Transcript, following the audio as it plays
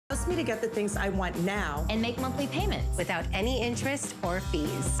allows me to get the things I want now and make monthly payments without any interest or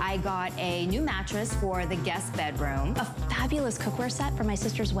fees. I got a new mattress for the guest bedroom, a fabulous cookware set for my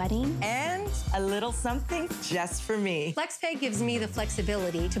sister's wedding, and a little something just for me. FlexPay gives me the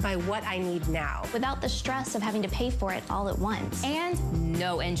flexibility to buy what I need now without the stress of having to pay for it all at once, and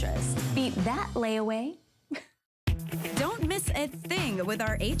no interest. Beat that layaway. Don't miss a thing with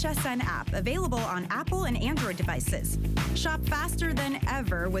our HSN app, available on Apple and Android devices. Shop faster than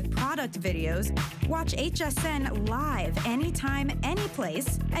ever with product videos. Watch HSN live anytime,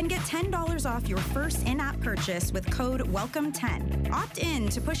 anyplace, and get $10 off your first in-app purchase with code WELCOME10. Opt in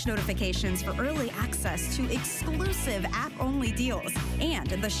to push notifications for early access to exclusive app-only deals. And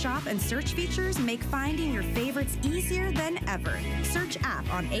the shop and search features make finding your favorites easier than ever. Search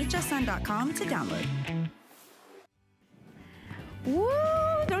app on hsn.com to download. Woo!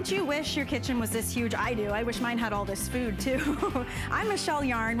 Don't you wish your kitchen was this huge? I do. I wish mine had all this food too. I'm Michelle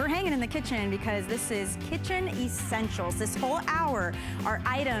Yarn. We're hanging in the kitchen because this is Kitchen Essentials. This whole hour are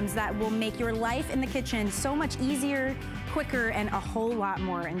items that will make your life in the kitchen so much easier, quicker, and a whole lot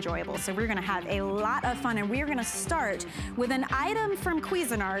more enjoyable. So we're gonna have a lot of fun, and we're gonna start with an item from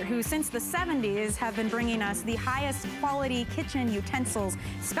Cuisinart, who since the 70s have been bringing us the highest quality kitchen utensils,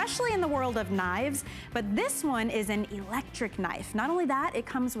 especially in the world of knives. But this one is an electric knife. Not only that, it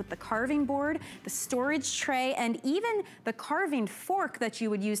comes with the carving board, the storage tray, and even the carving fork that you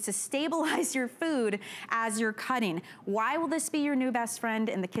would use to stabilize your food as you're cutting. Why will this be your new best friend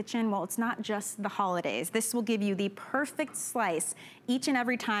in the kitchen? Well, it's not just the holidays. This will give you the perfect slice each and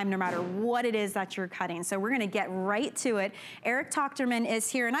every time, no matter what it is that you're cutting. So we're gonna get right to it. Eric Tochterman is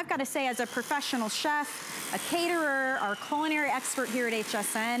here, and I've got to say, as a professional chef, a caterer, our culinary expert here at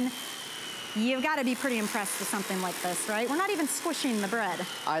HSN, you've got to be pretty impressed with something like this, right? We're not even squishing the bread.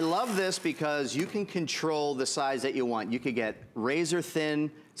 I love this because you can control the size that you want. You could get razor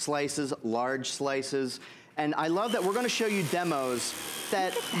thin slices, large slices. And I love that we're going to show you demos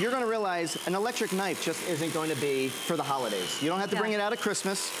that you're going to realize an electric knife just isn't going to be for the holidays. You don't have to bring it out at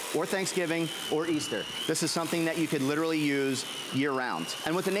Christmas or Thanksgiving or Easter. This is something that you could literally use year round.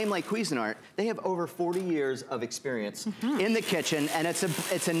 And with a name like Cuisinart, they have over 40 years of experience in the kitchen, and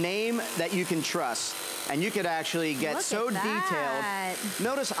it's a name that you can trust. And you could actually get so detailed.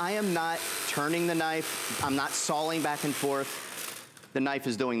 Notice I am not turning the knife. I'm not sawing back and forth. The knife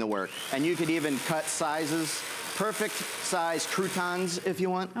is doing the work. And you could even cut sizes, perfect size croutons if you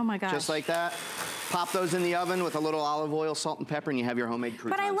want. Oh my gosh. Just like that. Pop those in the oven with a little olive oil, salt and pepper, and you have your homemade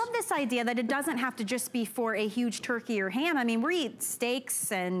croutons. But I love this idea that it doesn't have to just be for a huge turkey or ham. I mean, we eat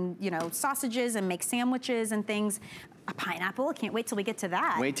steaks and, you know, sausages and make sandwiches and things. A pineapple, I can't wait till we get to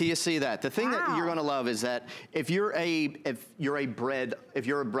that. Wait till you see that. The thing that you're gonna love is that if you're a bread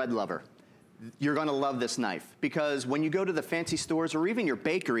lover, you're gonna love this knife, because when you go to the fancy stores or even your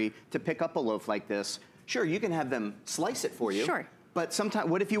bakery to pick up a loaf like this, sure, you can have them slice it for you. Sure. But sometimes,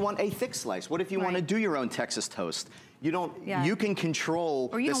 what if you want a thick slice? What if you want to do your own Texas toast? You don't, you can control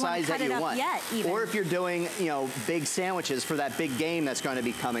the size that you want. Or if you're doing, you know, big sandwiches for that big game that's going to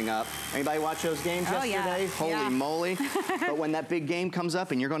be coming up. Anybody watch those games yesterday? Holy moly. But when that big game comes up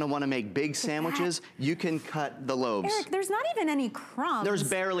and you're going to want to make big sandwiches, you can cut the loaves. Eric, there's not even any crumbs. There's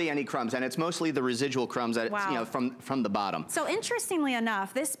barely any crumbs, and it's mostly the residual crumbs that you know, from the bottom. So interestingly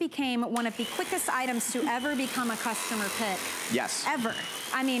enough, this became one of the quickest items to ever become a customer pick. Yes. Ever.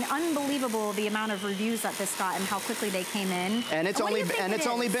 I mean, unbelievable the amount of reviews that this got and how quickly they came in. And it's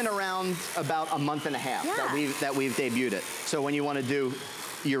only been around about a month and a half that we've debuted it. So when you want to do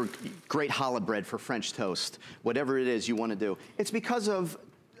your great challah bread for French toast, whatever it is you want to do, it's because of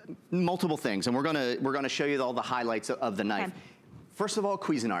multiple things, and we're gonna show you all the highlights of the knife. First of all,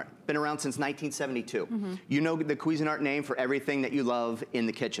 Cuisinart, been around since 1972. You know the Cuisinart name for everything that you love in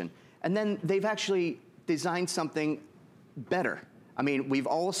the kitchen. And then they've actually designed something better. I mean, we've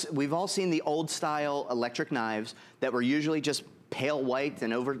all seen the old style electric knives that were usually just pale white,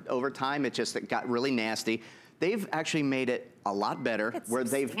 and over time it got really nasty. They've actually made it a lot better, where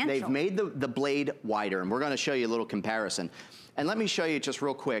they've made the blade wider, and we're gonna show you a little comparison. And let me show you just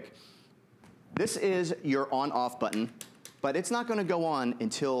real quick. This is your on-off button, but it's not gonna go on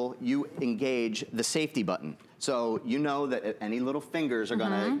until you engage the safety button. So you know that any little fingers are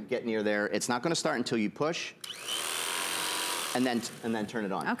gonna get near there. It's not gonna start until you push, and then turn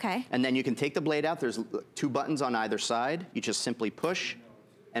it on. Okay. And then you can take the blade out. There's 2 buttons on either side. You just simply push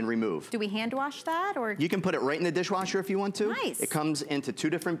and remove. Do we hand wash that, or? You can put it right in the dishwasher if you want to. Nice. It comes into two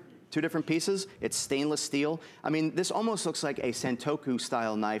different pieces. It's stainless steel. I mean, this almost looks like a Santoku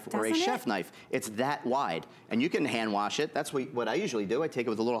style knife or a chef knife. It's that wide. And you can hand wash it. That's what I usually do. I take it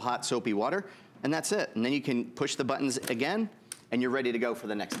with a little hot soapy water, and that's it. And then you can push the buttons again, and you're ready to go for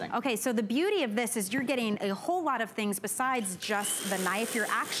the next thing. Okay, so the beauty of this is you're getting a whole lot of things besides just the knife. You're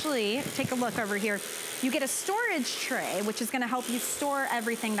actually, take a look over here, you get a storage tray, which is gonna help you store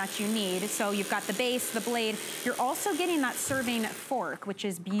everything that you need. So you've got the base, the blade. You're also getting that serving fork, which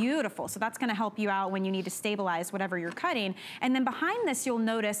is beautiful. So that's gonna help you out when you need to stabilize whatever you're cutting. And then behind this, you'll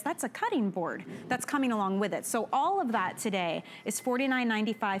notice that's a cutting board that's coming along with it. So all of that today is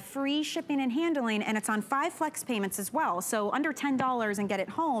 $49.95, free shipping and handling, and it's on 5 flex payments as well. So under $10 and get it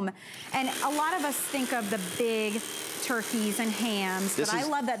home. And a lot of us think of the big turkeys and hams, but I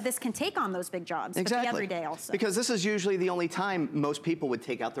love that this can take on those big jobs, but the everyday also. Because this is usually the only time most people would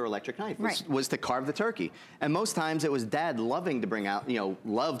take out their electric knife, was to carve the turkey. And most times it was Dad loving to bring out,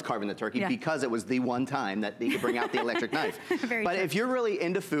 loved carving the turkey because it was the one time that he could bring out the electric knife. But if you're really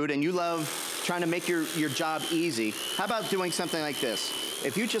into food and you love trying to make your job easy, how about doing something like this?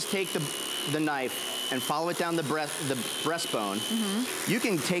 If you just take the knife and follow it down the breastbone, you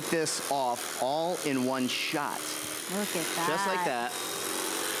can take this off all in one shot. Look at that. Just like that.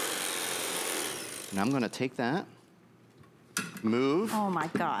 And I'm gonna take that, move. Oh my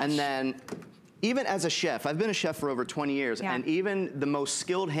gosh. And then, even as a chef, I've been a chef for over 20 years, and even the most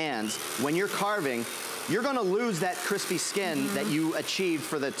skilled hands, when you're carving, you're gonna lose that crispy skin that you achieved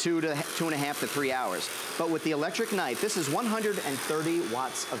for the 2.5 to 3 hours. But with the electric knife, this is 130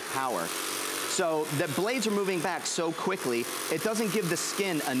 watts of power. So the blades are moving back so quickly, it doesn't give the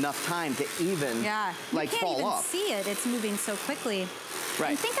skin enough time to even fall off. You can't even see it, it's moving so quickly.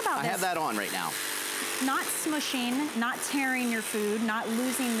 Right. And think about this. I have that on right now. Not smushing, not tearing your food, not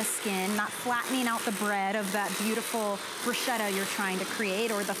losing the skin, not flattening out the bread of that beautiful bruschetta you're trying to create,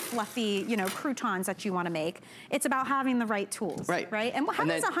 or the fluffy, croutons that you want to make. It's about having the right tools, right? And how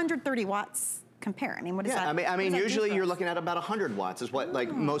does 130 watts compare? I mean, what is that? I mean, usually you're looking at about 100 watts is what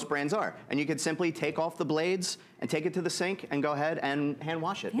most brands are. And you could simply take off the blades and take it to the sink and go ahead and hand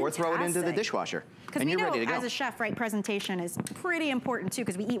wash it. Or throw it into the dishwasher. And you're ready to go. As a chef, presentation is pretty important too,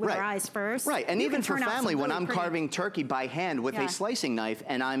 because we eat with our eyes first. Right, and even for family, when I'm carving turkey by hand with a slicing knife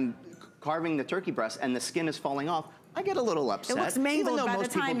and I'm carving the turkey breast and the skin is falling off, I get a little upset. It looks mangled by the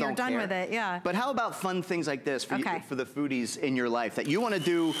time you're done with it, But how about fun things like this for, for the foodies in your life? That you want to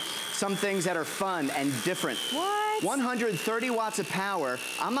do some things that are fun and different. What? 130 watts of power.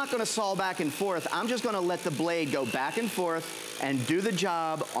 I'm not going to saw back and forth. I'm just going to let the blade go back and forth and do the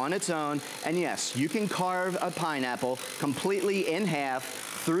job on its own. And yes, you can carve a pineapple completely in half,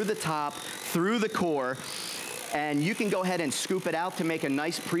 through the top, through the core. And you can go ahead and scoop it out to make a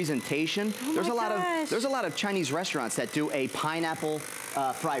nice presentation. There's a lot of Chinese restaurants that do a pineapple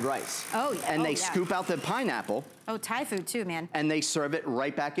fried rice. Oh, yeah. And they scoop out the pineapple. Oh, Thai food too, man. And they serve it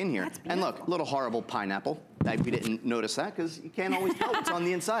right back in here. That's beautiful. And look, little horrible pineapple. We didn't notice that because you can't always tell what's on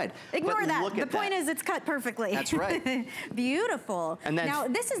the inside. Ignore that. The point is it's cut perfectly. That's right. Beautiful. And then, now,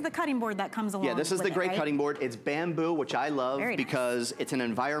 this is the cutting board that comes along with it, this is the great cutting board. It's bamboo, which I love because it's an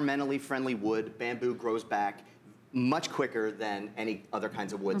environmentally friendly wood. Bamboo grows back much quicker than any other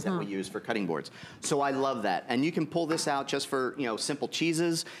kinds of woods that we use for cutting boards. So I love that. And you can pull this out just for, simple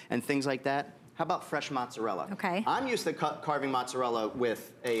cheeses and things like that. How about fresh mozzarella? Okay. I'm used to carving mozzarella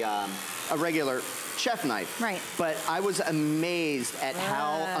with a regular chef knife. Right. But I was amazed at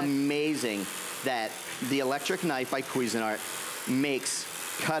how amazing that the electric knife by Cuisinart makes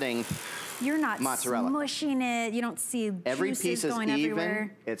cutting You're not mozzarella. Smushing it. You don't see every piece is going even.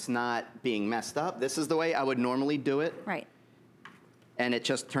 Everywhere. It's not being messed up. This is the way I would normally do it. Right. And it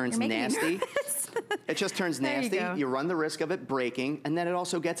just turns nasty. It just turns nasty. You run the risk of it breaking, and then it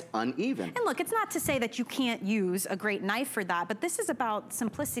also gets uneven. And look, it's not to say that you can't use a great knife for that, but this is about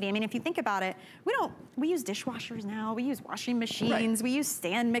simplicity. I mean, if you think about it, we use dishwashers now, we use washing machines, we use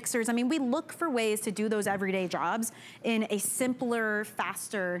stand mixers. I mean, we look for ways to do those everyday jobs in a simpler,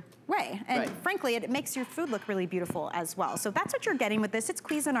 faster way. And frankly, it makes your food look really beautiful as well. So that's what you're getting with this. It's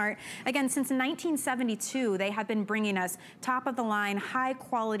Cuisinart. Again, since 1972, they have been bringing us top-of-the-line,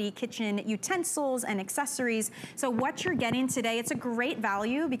 high-quality kitchen utensils and accessories. So what you're getting today, it's a great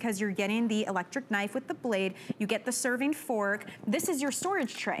value because you're getting the electric knife with the blade, you get the serving fork. This is your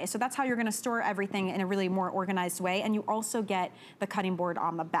storage tray. So that's how you're gonna store everything in a really more organized way. And you also get the cutting board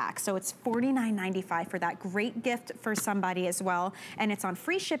on the back. So it's $49.95 for that great gift for somebody as well. And it's on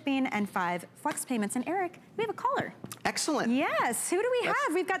free shipping and 5 flex payments. And Eric, we have a caller. Excellent. Yes, who do we have?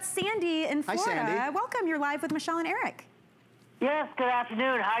 We've got Sandy in Florida. Hi, Sandy. Welcome, you're live with Michelle and Eric. Yes, good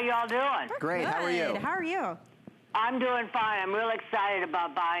afternoon. How y'all doing? Great, how are you? How are you? I'm doing fine. I'm real excited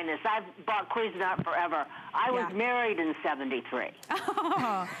about buying this. I've bought Cuisinart forever. I was married in '73.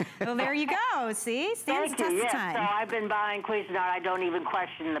 Oh, well, there you go. See? Stands the test of time. So I've been buying Cuisinart. I don't even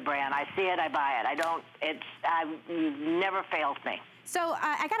question the brand. I see it, I buy it. It never fails me. So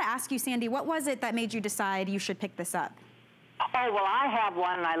I got to ask you, Sandy, what was it that made you decide you should pick this up? Oh, well, I have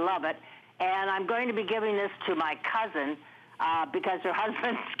one, and I love it. And I'm going to be giving this to my cousin because her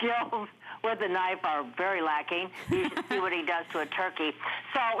husband's skills with a knife are very lacking. You should see what he does to a turkey.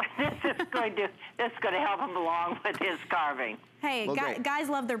 So this is going to help him along with his carving. Hey, well, guys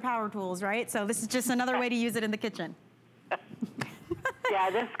love their power tools, right? So this is just another way to use it in the kitchen. Yeah,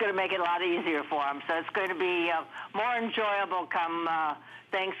 this is going to make it a lot easier for him. So it's going to be more enjoyable come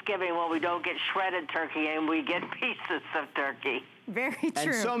Thanksgiving when we don't get shredded turkey and we get pieces of turkey. Very true.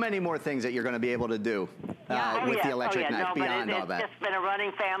 And so many more things that you're going to be able to do with the electric knife beyond all that. It's just been a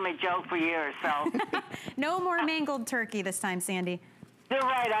running family joke for years, so. No more mangled turkey this time, Sandy. You're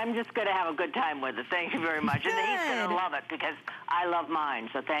right. I'm just going to have a good time with it. Thank you very much. Good. And he's going to love it because I love mine,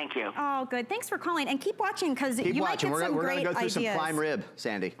 so thank you. Oh, good. Thanks for calling. And keep watching because you might get some great ideas. We're going to go through some prime rib,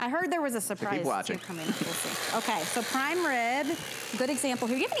 Sandy. I heard there was a surprise. So keep watching. Coming. We'll see. Okay, so prime rib, good example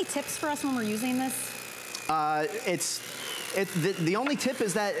here. Do you have any tips for us when we're using this? The only tip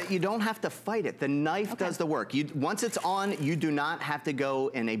is that you don't have to fight it. The knife does the work. Once it's on, you do not have to go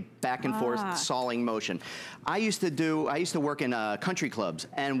in a back and forth sawing motion. I used to work in country clubs,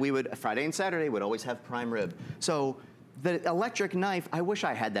 and we would, Friday and Saturday, would always have prime rib. So the electric knife, I wish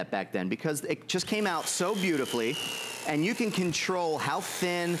I had that back then because it just came out so beautifully, and you can control how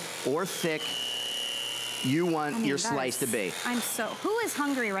thin or thick you want your slice to be. Who is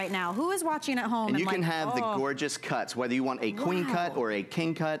hungry right now? Who is watching at home? And you can have the gorgeous cuts, whether you want a queen cut or a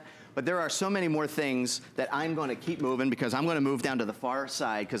king cut. But there are so many more things that I'm going to keep moving because I'm going to move down to the far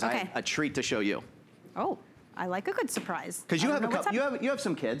side because I have a treat to show you. Oh, I like a good surprise. Because you have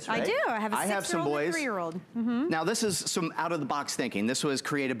some kids, right? I do. I have a 6-year-old and a 3-year-old. Mm-hmm. Now this is some out of the box thinking. This was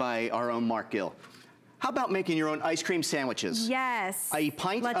created by our own Mark Gill. How about making your own ice cream sandwiches? Yes. A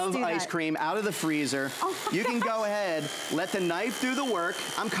pint of ice cream out of the freezer. Oh you can go ahead, let the knife do the work.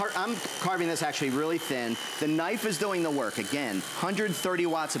 I'm carving this actually really thin. The knife is doing the work. Again, 130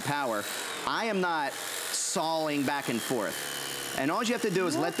 watts of power. I am not sawing back and forth. And all you have to do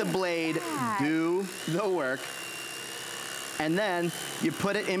is let the blade do the work. And then you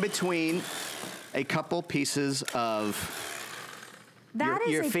put it in between a couple pieces of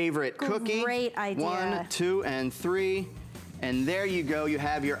your favorite cookie. Great idea. 1, 2, and 3. And there you go. You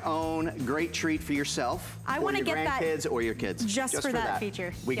have your own great treat for yourself, or your grandkids, or your kids. Just for that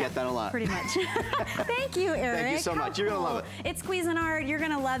feature. We get that a lot. Pretty much. Thank you, Eric. Thank you so much. You're going to love it. It's Cuisinart. You're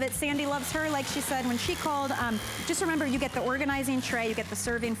going to love it. Sandy loves her, like she said when she called. Just remember, you get the organizing tray, you get the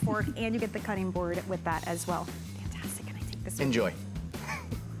serving fork, and you get the cutting board with that as well. Fantastic. Can I take this? Enjoy.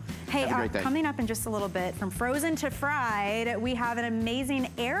 Hey, coming up in just a little bit, from frozen to fried, we have an amazing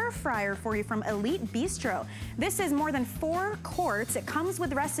air fryer for you from Elite Bistro. This is more than 4 quarts. It comes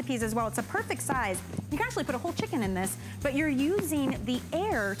with recipes as well. It's a perfect size. You can actually put a whole chicken in this, but you're using the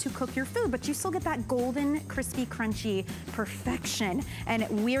air to cook your food, but you still get that golden, crispy, crunchy perfection. And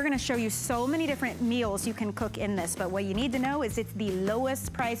we're gonna show you so many different meals you can cook in this, but what you need to know is it's the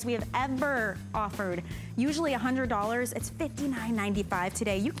lowest price we have ever offered. Usually $100, it's $59.95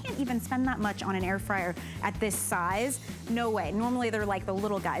 today. You can't even spend that much on an air fryer at this size. No way. Normally they're like the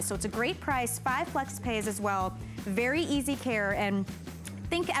little guys. So it's a great price, 5 flex pays as well. Very easy care, and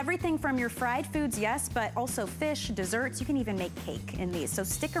think everything from your fried foods, yes, but also fish, desserts. You can even make cake in these. So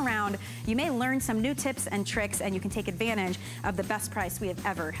stick around. You may learn some new tips and tricks, and you can take advantage of the best price we have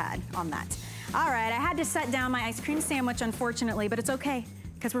ever had on that. All right, I had to set down my ice cream sandwich, unfortunately, but it's okay,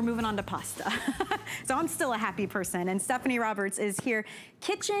 because we're moving on to pasta. So I'm still a happy person, and Stephanie Roberts is here,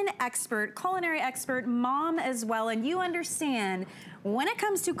 kitchen expert, culinary expert, mom as well, and you understand when it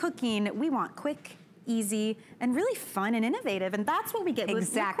comes to cooking, we want quick, easy, and really fun and innovative, and that's what we get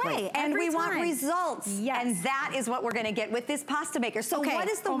with Quay and we want results. Yes. And that is what we're gonna get with this pasta maker. So what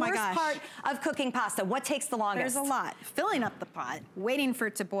is the worst part of cooking pasta? What takes the longest? There's a lot. Filling up the pot, waiting for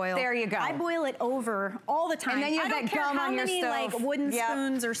it to boil. There you go. I boil it over all the time. And then you have that gum on your stove. Like wooden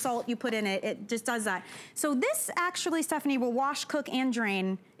spoons or salt you put in it, it just does that. So this actually, Stephanie, will wash, cook, and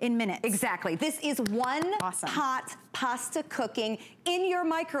drain in minutes. Exactly. This is one pot pasta cooking in your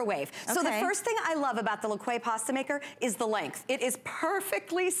microwave. So the first thing I love about the Quay pasta maker is the length. It is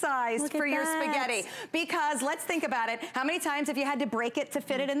perfectly sized for your spaghetti. Because let's think about it. How many times have you had to break it to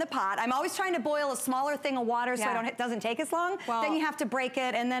fit it in the pot? I'm always trying to boil a smaller thing of water so it doesn't take as long. Well, then you have to break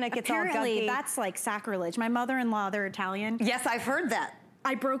it and then it gets all gunky. Apparently that's like sacrilege. My mother-in-law, they're Italian. Yes, I've heard that.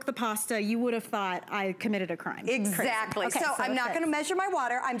 I broke the pasta, you would have thought I committed a crime. Exactly. Okay, so I'm not going to measure my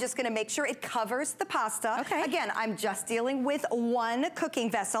water. I'm just going to make sure it covers the pasta. Okay. Again, I'm just dealing with one cooking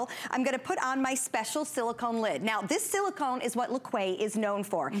vessel. I'm going to put on my special silicone lid. Now, this silicone is what LaQuay is known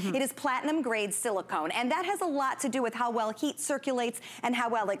for. It is platinum grade silicone, and that has a lot to do with how well heat circulates and how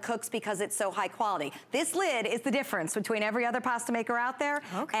well it cooks because it's so high quality. This lid is the difference between every other pasta maker out there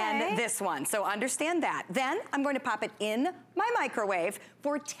and this one. So understand that. Then I'm going to pop it in my microwave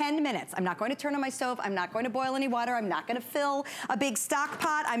for 10 minutes. I'm not going to turn on my stove. I'm not going to boil any water. I'm not going to fill a big stock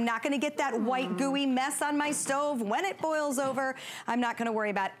pot. I'm not going to get that white gooey mess on my stove when it boils over. I'm not going to worry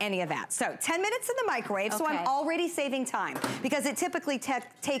about any of that. So 10 minutes in the microwave, so I'm already saving time because it typically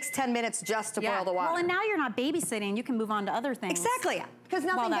takes 10 minutes just to boil the water. Well, and now you're not babysitting. You can move on to other things. Exactly, because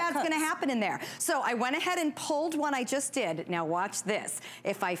nothing bad's going to happen in there. So I went ahead and pulled one I just did. Now watch this.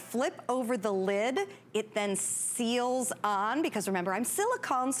 If I flip over the lid, it then seals on because remember, I'm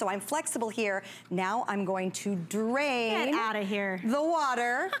silicone, so I'm flexible here. Now I'm going to drain out of here the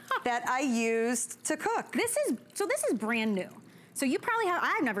water that I used to cook. This is brand new. So you probably have,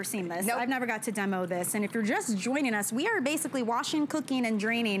 I've never seen this. I've never got to demo this. And if you're just joining us, we are basically washing, cooking, and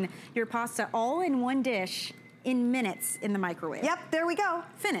draining your pasta all in one dish in minutes in the microwave. Yep, there we go.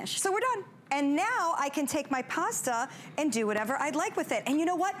 Finished. So we're done. And now I can take my pasta and do whatever I'd like with it. And you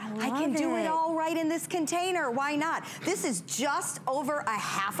know what? I can do it all right in this container. Why not? This is just over a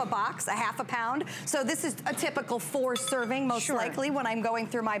half a box, a half a pound. So this is a typical 4 serving, most likely, when I'm going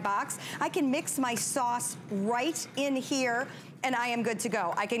through my box. I can mix my sauce right in here and I am good to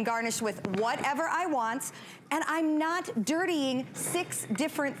go. I can garnish with whatever I want, and I'm not dirtying 6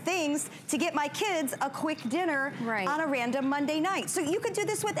 different things to get my kids a quick dinner on a random Monday night. So you can do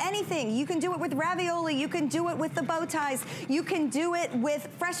this with anything. You can do it with ravioli. You can do it with the bow ties. You can do it with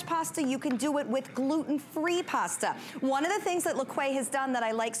fresh pasta. You can do it with gluten-free pasta. One of the things that LaQuay has done that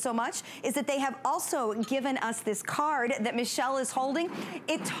I like so much is that they have also given us this card that Michelle is holding.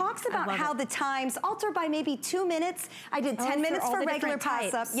 It talks about how the times alter by maybe 2 minutes. I did 10 minutes for regular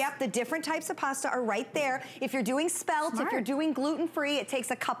pasta. Yep, the different types of pasta are right there. If you're doing spelt, if you're doing gluten-free, it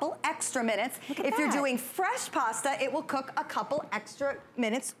takes a couple extra minutes. If you're doing fresh pasta, it will cook a couple extra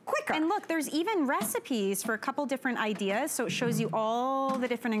minutes quicker. And look, there's even recipes for a couple different ideas, so it shows you all the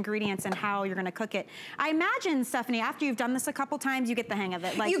different ingredients and how you're gonna cook it. I imagine, Stephanie, after you've done this a couple times, you get the hang of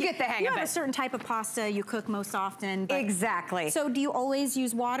it. Like you get the hang of it. You have a certain type of pasta you cook most often. Exactly. So do you always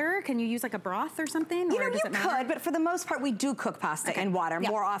use water? Can you use like a broth or something? You know, you could, but for the most part, we do cook pasta in water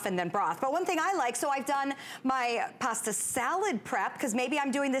more often than broth. But one thing I like, so I've done my pasta salad prep, because maybe I'm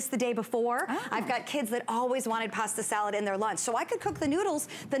doing this the day before. I've got kids that always wanted pasta salad in their lunch. So I could cook the noodles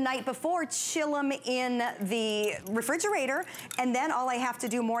the night before, chill them in the refrigerator, and then all I have to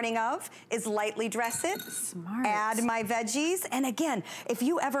do morning of is lightly dress it, add my veggies. And again, if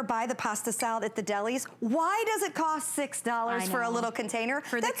you ever buy the pasta salad at the delis, why does it cost $6 for a little container?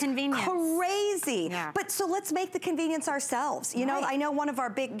 For the convenience. Crazy. But so let's make the convenience ourselves. You know, I know one of our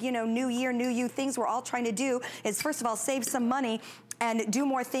big, you know, New Year, New You things we're all trying to do is, first of all, save some money and do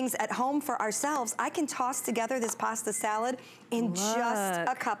more things at home for ourselves. I can toss together this pasta salad in just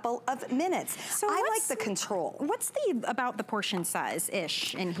a couple of minutes. So I like the control. What's about the portion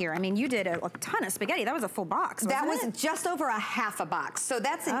size-ish in here? I mean, you did a ton of spaghetti. That was a full box, That was just over a half a box. So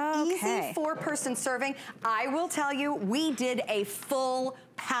that's an easy 4-person serving. I will tell you, we did a full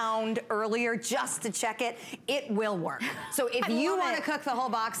pound earlier just to check it. It will work. So if you want to cook the whole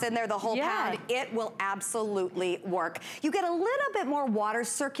box in there, the whole pound, it will absolutely work. You get a little bit more water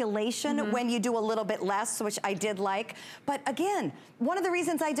circulation when you do a little bit less, which I did like. But again, one of the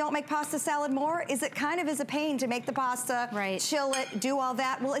reasons I don't make pasta salad more is it kind of is a pain to make the pasta, chill it, do all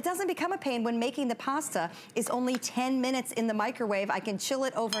that. Well, it doesn't become a pain when making the pasta is only 10 minutes in the microwave. I can chill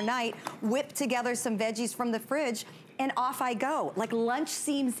it overnight, whip together some veggies from the fridge, and off I go. Like, lunch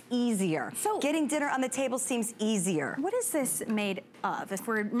seems easier. So getting dinner on the table seems easier. What is this made of? If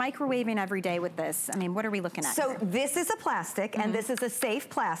we're microwaving every day with this, I mean, what are we looking at? So this is a plastic, and this is a safe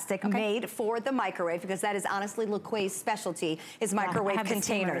plastic made for the microwave, because that is honestly LaQuay's specialty, is microwave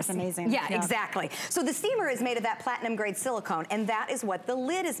containers. It's amazing. Yeah, exactly. So the steamer is made of that platinum grade silicone, and that is what the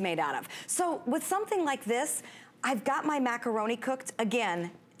lid is made out of. So with something like this, I've got my macaroni cooked,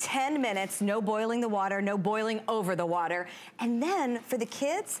 again, 10 minutes, no boiling the water, no boiling over the water. And then for the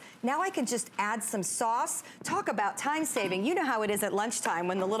kids, now I can just add some sauce. Talk about time saving. You know how it is at lunchtime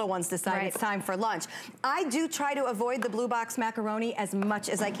when the little ones decide it's time for lunch. I do try to avoid the blue box macaroni as much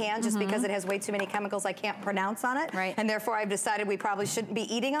as I can, just because it has way too many chemicals I can't pronounce on it. And therefore I've decided we probably shouldn't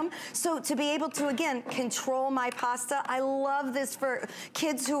be eating them. So to be able to, again, control my pasta, I love this for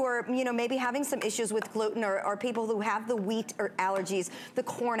kids who are, you know, maybe having some issues with gluten, or people who have the wheat or allergies, the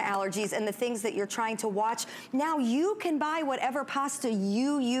corn allergies, and the things that you're trying to watch. Now you can buy whatever pasta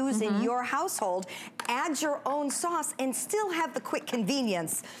you use in your household, add your own sauce, and still have the quick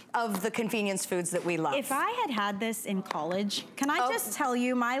convenience of the convenience foods that we love. If I had this in college, can I just tell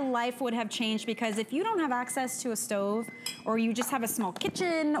you, my life would have changed, because if you don't have access to a stove, or you just have a small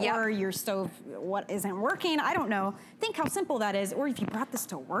kitchen, or your stove isn't working, I don't know, think how simple that is. Or if you brought this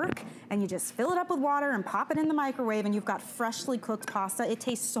to work and you just fill it up with water and pop it in the microwave, and you've got freshly cooked pasta. It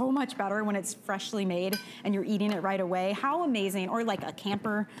tastes so much better when it's freshly made and you're eating it right away. How amazing. Or like a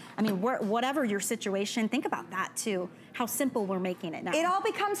camper. I mean, whatever your situation, think about that too. How simple we're making it now. It all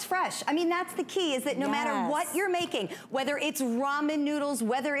becomes fresh. I mean, that's the key, is that no matter what you're making, whether it's ramen noodles,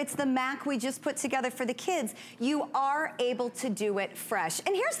 whether it's the mac we just put together for the kids, you are able to do it fresh.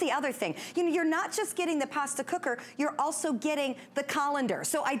 And here's the other thing. You know, you're not just getting the pasta cooker, you're also getting the colander.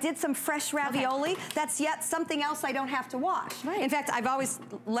 So I did some fresh ravioli. That's yet something else I don't have to wash. In fact, I've always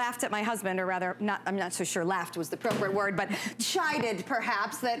laughed at my husband, or rather, I'm not so sure laughed was the appropriate word, but chided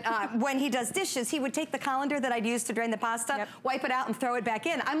perhaps, that when he does dishes, he would take the colander that I'd use to drain the pasta, wipe it out, and throw it back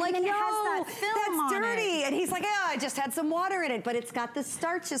in. I'm like, no, that's dirty. And he's like, oh, I just had some water in it, but it's got the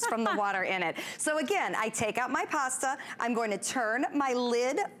starches from the water in it. So again, I take out my pasta, I'm going to turn my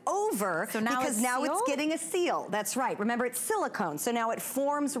lid over, because now it's getting a seal. That's right. Remember, it's silicone, so now it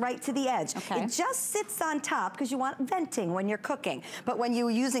forms right to the edge. It just sits on top because you want venting when you're cooking. But when you're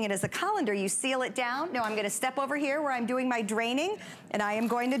using it as a colander, you seal it down. Now I'm going to step over here where I'm doing my draining, and I am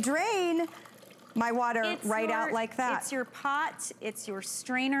going to drain my water out like that. It's your pot, it's your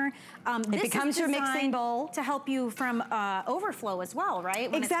strainer. It becomes your mixing bowl. To help you from overflow as well,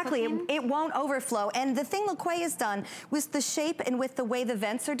 right? When exactly, it won't overflow. And the thing LaQuay has done with the shape and with the way the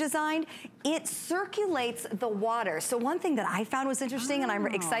vents are designed, it circulates the water. So one thing that I found was interesting, and I'm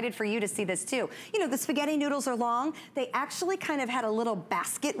excited for you to see this too. You know, the spaghetti noodles are long. They actually kind of had a little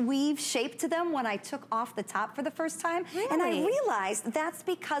basket weave shape to them when I took off the top for the first time. And I realized that's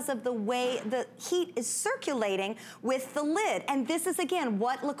because of the way the heat is circulating with the lid. And this is, again,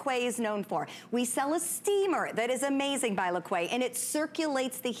 what LaQuay is known for. We sell a steamer that is amazing by LaQuay, and it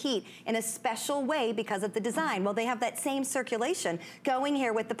circulates the heat in a special way because of the design. Well, they have that same circulation going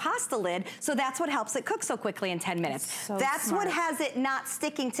here with the pasta lid, so that's what helps it cook so quickly in 10 minutes. That's what has it not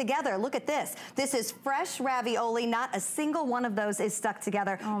sticking together. Look at this. This is fresh ravioli. Not a single one of those is stuck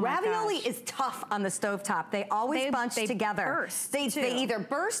together. Ravioli is tough on the stovetop. They always bunch together. They either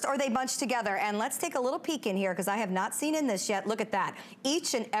burst or they bunch together. And let's take a little peek in here, because I have not seen in this yet. Look at that.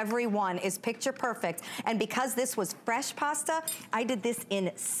 Each and every one is picture perfect. And because this was fresh pasta, I did this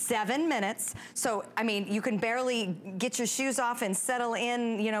in 7 minutes. So, I mean, you can barely get your shoes off and settle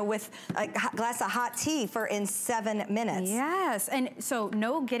in, you know, with a glass of hot tea in 7 minutes. Yes, and so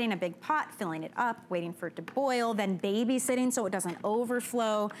no getting a big pot, filling it up, waiting for it to boil, then babysitting so it doesn't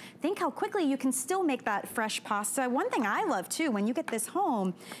overflow. Think how quickly you can still make that fresh pasta. One thing I love too, when you get this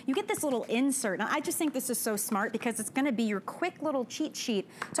home, you get this little insert. Now, I just think this is so smart, because it's gonna be your quick little cheat sheet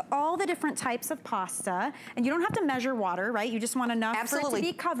to all the different types of pasta. And you don't have to measure water, right? You just want enough for it to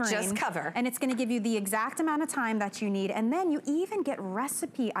be covering. Just cover. And it's gonna give you the exact amount of time that you need. And then you even get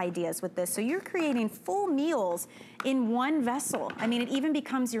recipe ideas with this. So you're creating full meals in one vessel. I mean, it even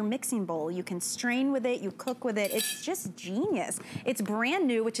becomes your mixing bowl. You can strain with it, you cook with it. It's just genius. It's brand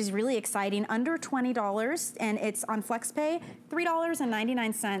new, which is really exciting, under $20, and it's on FlexPay,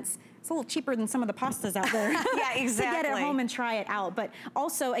 $3.99. It's a little cheaper than some of the pastas out there. Yeah, exactly. To get it home and try it out. But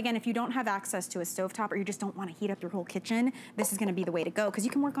also, again, if you don't have access to a stovetop, or you just don't want to heat up your whole kitchen, this is going to be the way to go, because you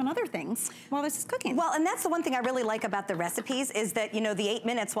can work on other things while this is cooking. Well, and that's the one thing I really like about the recipes, is that, you know, the 8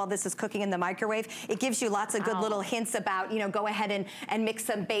 minutes while this is cooking in the microwave, it gives you lots of good little hints about, you know, go ahead and mix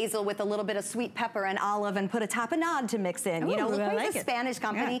some basil with a little bit of sweet pepper and olive and put a tapenade to mix in. You know, LaQuay's a Spanish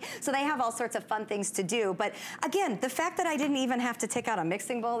company, so they have all sorts of fun things to do. But again, the fact that I didn't even have to take out a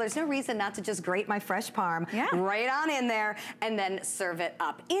mixing bowl, there's no reason not to just grate my fresh parm right on in there and then serve it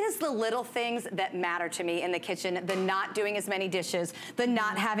up. It is the little things that matter to me in the kitchen, the not doing as many dishes, the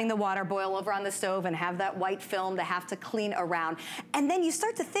not having the water boil over on the stove and have that white film to have to clean around. And then you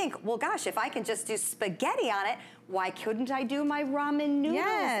start to think, well, gosh, if I can just do spaghetti on it, why couldn't I do my ramen noodles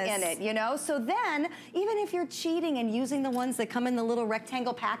in it, you know? So then, even if you're cheating and using the ones that come in the little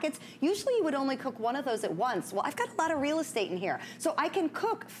rectangle packets, usually you would only cook one of those at once. Well, I've got a lot of real estate in here, so I can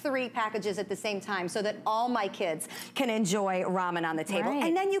cook 3 packages at the same time so that all my kids can enjoy ramen on the table.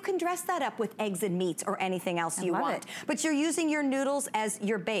 And then you can dress that up with eggs and meat or anything else you want. But you're using your noodles as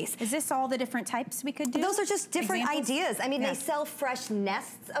your base. Is this all the different types we could do? Those are just different ideas. I mean, they sell fresh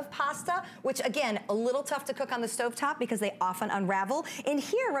nests of pasta, which again, a little tough to cook on the stovetop because they often unravel. In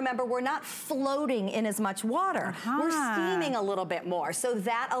here, remember, we're not floating in as much water. We're steaming a little bit more. So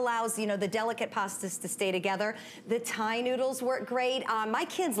that allows, you know, the delicate pastas to stay together. The Thai noodles work great. My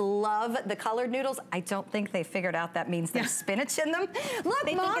kids love the colored noodles. I don't think they figured out that means there's spinach in them.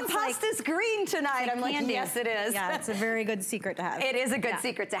 Look, Mom, pasta's green tonight. I'm like, yes, it is. Yeah, it's a very good secret to have. It is a good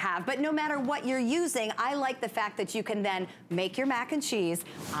secret to have. But no matter what you're using, I like the fact that you can then make your mac and cheese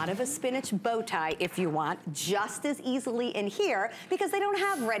out of a spinach bow tie if you want, just as easily in here, because they don't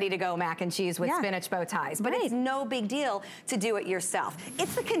have ready-to-go mac and cheese with spinach bow ties. But it's no big deal to do it yourself.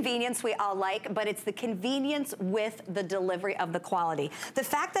 It's the convenience we all like, but it's the convenience with the delivery of the quality. The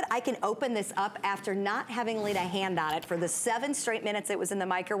fact that I can open this up after not having laid a hand on it for the 7 straight minutes it was in the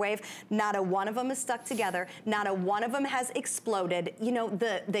microwave, not a one of them is stuck together, not a one of them has exploded. You know,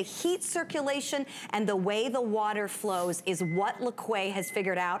 the heat circulation and the way the water flows is what Le Quay has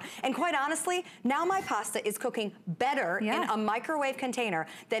figured out. And quite honestly, now my pasta is cooking better in a microwave container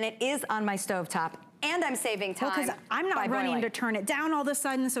than it is on my stovetop. And I'm saving time. Because I'm not running to turn it down all of a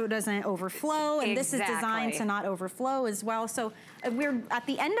sudden so it doesn't overflow. And this is designed to not overflow as well. So we're at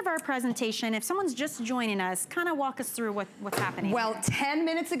the end of our presentation. If someone's just joining us, kind of walk us through what's happening. Well, 10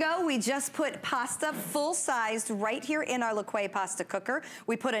 minutes ago, we just put pasta full-sized right here in our Le Quay pasta cooker.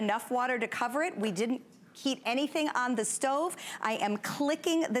 We put enough water to cover it. We didn't heat anything on the stove. I am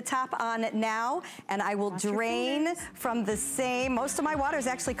clicking the top on now, and I will drain from the same. Most of my water is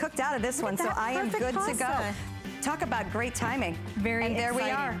actually cooked out of this one, so I am good to go. Talk about great timing. Very exciting. And there we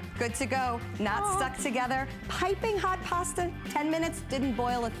are, good to go. Not stuck together. Piping hot pasta, 10 minutes, didn't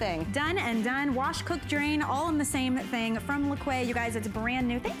boil a thing. Done and done. Wash, cook, drain, all in the same thing from Le Quay. You guys, it's brand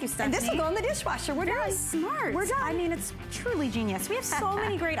new. Thank you, Stephanie. And this will go in the dishwasher. We're very done. smart. We're done. I mean, it's truly genius. We have so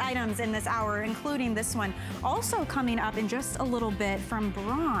many great items in this hour, including this one. Also coming up in just a little bit from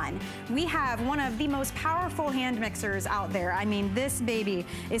Braun, we have one of the most powerful hand mixers out there. I mean, this baby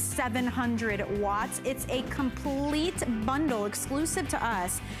is 700 watts. It's a complete bundle exclusive to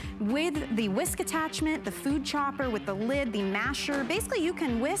us with the whisk attachment, the food chopper with the lid, the masher. Basically, you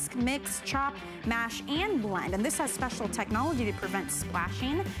can whisk, mix, chop, mash, and blend. And this has special technology to prevent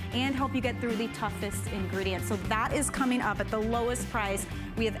splashing and help you get through the toughest ingredients. So that is coming up at the lowest price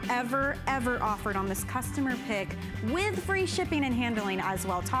we have ever offered on this customer pick, with free shipping and handling as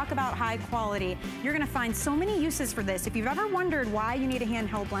well. Talk about high quality. You're gonna find so many uses for this. If you've ever wondered why you need a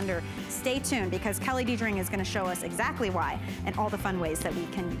handheld blender, stay tuned, because Kelly Diedring is gonna show us exactly why and all the fun ways that we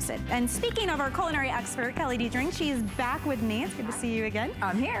can use it. And speaking of our culinary expert, Kelly Diedring, she is back with me. It's good to see you again.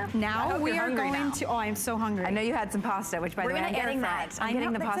 I'm here. Now we are going to, oh, I'm so hungry. I know you had some pasta, which by the way, I'm getting that. I'm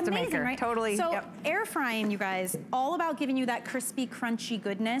getting the pasta maker. Right? Totally. So air frying, you guys, all about giving you that crispy, crunchy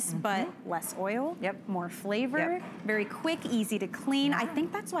goodness, but less oil, more flavor, very quick, easy to clean. I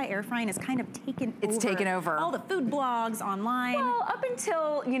think that's why air frying is kind of taken over all the food blogs online. Well, up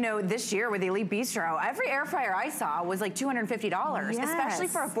until, you know, this year with the Elite Bistro, every air fryer I saw was like $250, especially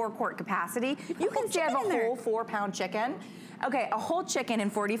for a 4-quart capacity. You can say I have a whole 4-pound chicken. Okay, a whole chicken in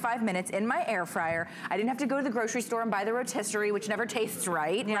 45 minutes in my air fryer. I didn't have to go to the grocery store and buy the rotisserie, which never tastes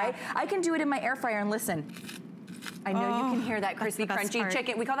right, right? I can do it in my air fryer, and listen, I know you can hear that crispy, crunchy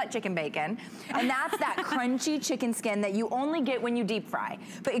chicken. We call that chicken bacon. And that's that crunchy chicken skin that you only get when you deep fry.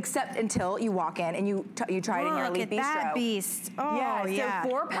 But except until you walk in and you try it in your Elite Bistro. Look at that beast. Oh, yeah. So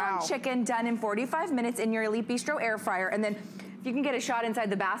 4-pound chicken done in 45 minutes in your Elite Bistro air fryer. And then if you can get a shot inside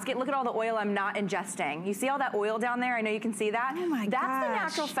the basket, look at all the oil I'm not ingesting. You see all that oil down there? I know you can see that. Oh my gosh. That's the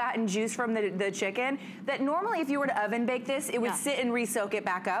natural fat and juice from the chicken that normally if you were to oven bake this, it would sit and re-soak it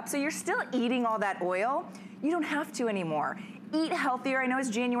back up. So you're still eating all that oil. You don't have to anymore. Eat healthier. I know it's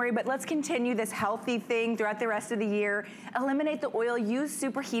January, but let's continue this healthy thing throughout the rest of the year. Eliminate the oil. Use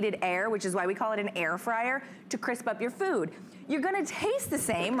superheated air, which is why we call it an air fryer, to crisp up your food. You're gonna taste the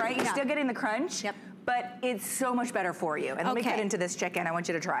same, right? You're still getting the crunch, but it's so much better for you. And let me get into this chicken. I want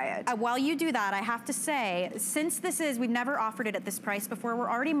you to try it. While you do that, I have to say, since we've never offered it at this price before, we're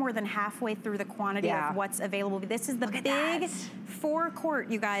already more than halfway through the quantity of what's available. This is the big 4-quart,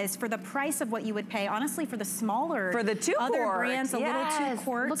 you guys, for the price of what you would pay, honestly, for the smaller, for the 2-quart, other brands, a little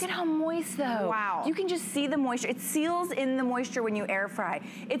 2-quart. Look at how moist, though. Wow. You can just see the moisture. It seals in the moisture when you air fry.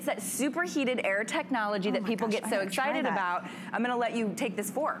 It's that superheated air technology that people get so excited about. I'm gonna let you take this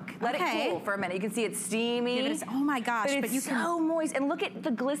fork. Let it cool for a minute. You can see it's steamy. Oh my gosh, but it's so moist. And look at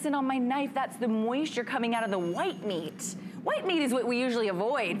the glisten on my knife. That's the moisture coming out of the white meat. White meat is what we usually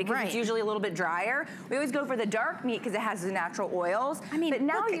avoid because it's usually a little bit drier. We always go for the dark meat because it has the natural oils. I mean, but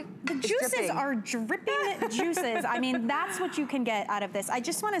now the juices are dripping juices. I mean, that's what you can get out of this. I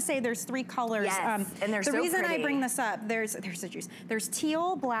just want to say there's 3 colors. Yes, and they're so the reason pretty. I bring this up, there's the juice. There's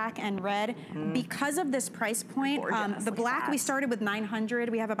teal, black, and red. Because of this price point, the black we started with 900.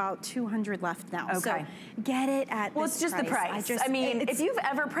 We have about 200 left now. So get it at it's just the price. I mean, if you've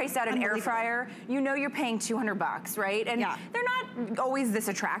ever priced out an air fryer, you know you're paying $200, right? And they're not always this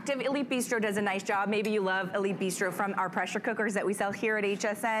attractive. Elite Bistro does a nice job. Maybe you love Elite Bistro from our pressure cookers that we sell here at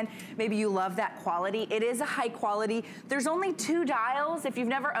HSN. Maybe you love that quality. It is a high quality. There's only 2 dials. If you've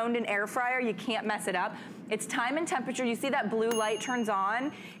never owned an air fryer, you can't mess it up. It's time and temperature. You see that blue light turns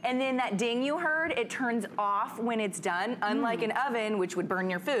on, and then that ding you heard, it turns off when it's done, unlike an oven, which would burn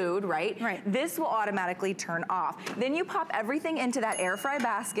your food, right? This will automatically turn off. Then you pop everything into that air fry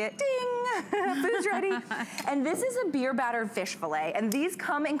basket, ding, food's ready. And this is a beer battered fish fillet, and these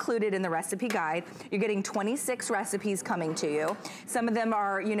come included in the recipe guide. You're getting 26 recipes coming to you. Some of them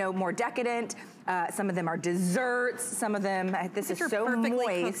are, you know, more decadent. Some of them are desserts. Some of them, this is so perfectly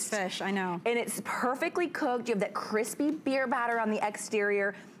moist. Cooked fish, I know. And it's perfectly cooked. You have that crispy beer batter on the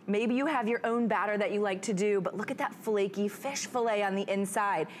exterior. Maybe you have your own batter that you like to do, but look at that flaky fish fillet on the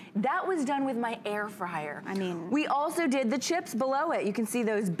inside. That was done with my air fryer. I mean, we also did the chips below it. You can see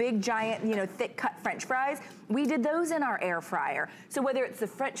those big, giant, you know, thick cut French fries. We did those in our air fryer. So whether it's the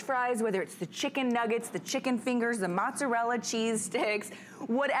French fries, whether it's the chicken nuggets, the chicken fingers, the mozzarella cheese sticks,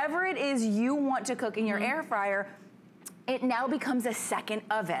 whatever it is you want to cook in your air fryer, it now becomes a second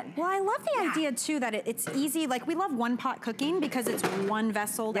oven. Well, I love the idea too that it's easy. Like, we love one pot cooking because it's one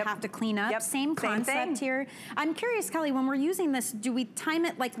vessel to have to clean up. Same concept here. I'm curious, Kelly, when we're using this, do we time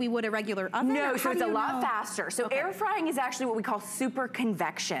it like we would a regular oven? No, so it's a lot faster. So air frying is actually what we call super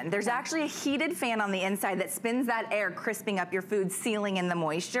convection. There's actually a heated fan on the inside that spins that air, crisping up your food, sealing in the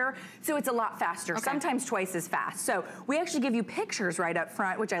moisture. So it's a lot faster, sometimes twice as fast. So we actually give you pictures right up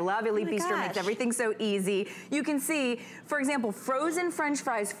front, which I love. Elite Bistro makes everything so easy. You can see, for example, frozen French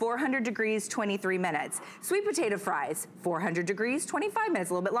fries, 400 degrees, 23 minutes. Sweet potato fries, 400 degrees, 25 minutes,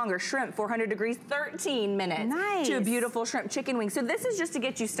 a little bit longer. Shrimp, 400 degrees, 13 minutes. Nice. To a beautiful shrimp chicken wing. So this is just to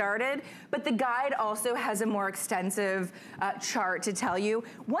get you started, but the guide also has a more extensive chart to tell you.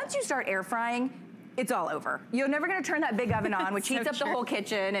 Once you start air frying, it's all over. You're never gonna turn that big oven on, which heats up the whole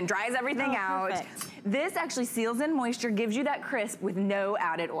kitchen and dries everything out. Perfect. This actually seals in moisture, gives you that crisp with no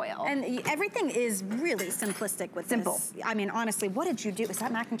added oil. And everything is really simplistic with this. I mean, honestly, what did you do? Is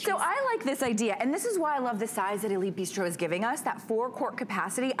that mac and cheese? So I like this idea, and this is why I love the size that Elite Bistro is giving us, that 4-quart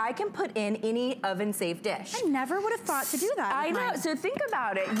capacity. I can put in any oven-safe dish. I never would have thought to do that. I know, so think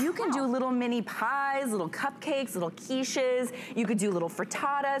about it. You can do little mini pies, little cupcakes, little quiches. You could do little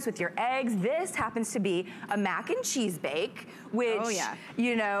frittatas with your eggs. This happens to be a mac and cheese bake, which,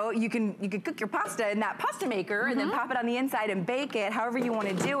 you know, you can cook your pasta in that pasta maker and then pop it on the inside and bake it however you want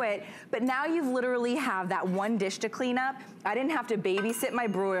to do it. But now you've literally have that one dish to clean up. I didn't have to babysit my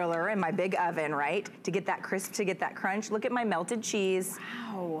broiler in my big oven, right? To get that crisp, to get that crunch. Look at my melted cheese.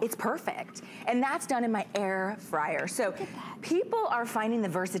 Wow. It's perfect. And that's done in my air fryer. So people are finding the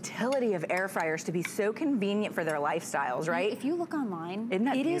versatility of air fryers to be so convenient for their lifestyles, right? If you look online, isn't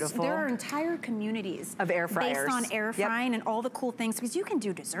that beautiful? There are entire communities of air fryers based on air frying and all the cool things, because you can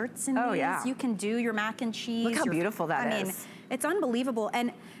do desserts in these. You can do your mac and cheese. Look how beautiful that is. I mean, it's unbelievable.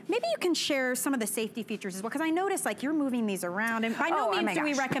 And maybe you can share some of the safety features as well, because I noticed like you're moving these around, and by no means do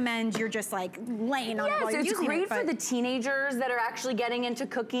we recommend you're just like laying on it while you're using it. It's great for the teenagers that are actually getting into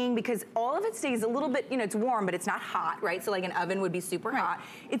cooking, because all of it stays a little bit, you know, it's warm, but it's not hot, right? So like an oven would be super hot.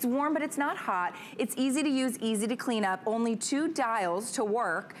 It's warm, but it's not hot. It's easy to use, easy to clean up, only 2 dials to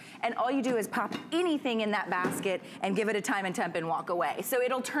work, and all you do is pop anything in that basket and give it a time and temp and walk away. So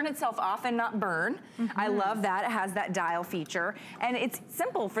it'll turn itself off and not burn. I love that. It has that dial feature. dishwasher. And it's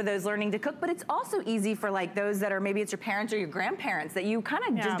simple for those learning to cook, but it's also easy for like those that are, maybe it's your parents or your grandparents that you kind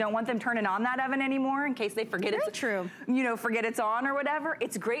of just don't want them turning on that oven anymore in case they forget forget it's on or whatever.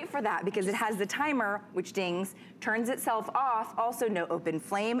 It's great for that because it has the timer, which dings, turns itself off, also no open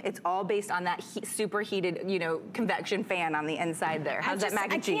flame. It's all based on that super heated, convection fan on the inside there. How's that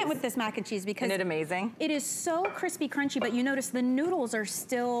mac and cheese? I can't with this mac and cheese because isn't it amazing? It is so crispy, crunchy, but you notice the noodles are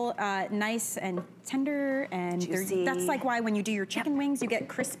still nice and tender and that's like why when you do your chicken wings, you get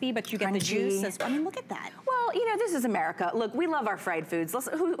crispy, but you get the juice. I mean, look at that. Well, this is America. Look, we love our fried foods.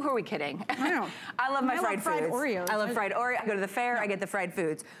 Who are we kidding? I know. I love my fried foods. Oreos. I love fried Oreo. I go to the fair, I get the fried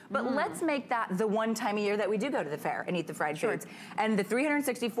foods. But let's make that the one time a year that we do go to the fair and eat the fried foods. And the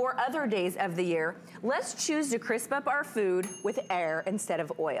 364 other days of the year, let's choose to crisp up our food with air instead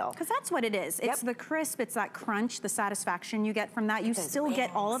of oil. Because that's what it is. It's the crisp, it's that crunch, the satisfaction you get from that. You still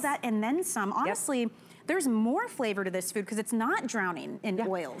get all of that and then some. Honestly, there's more flavor to this food because it's not drowning in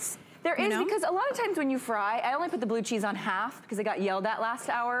oils. There is, because a lot of times when you fry, I only put the blue cheese on half because I got yelled at last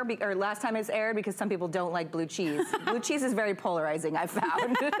time it's aired because some people don't like blue cheese. Blue cheese is very polarizing, I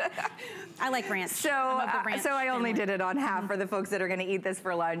found. I like ranch. So I only did it on half for the folks that are gonna eat this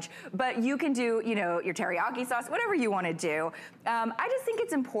for lunch. But you can do, your teriyaki sauce, whatever you wanna do. I just think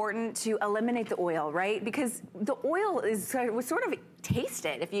it's important to eliminate the oil, right? Because the oil is sort of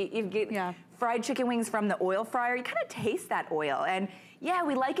tasted. If you get fried chicken wings from the oil fryer, you kind of taste that oil. And yeah,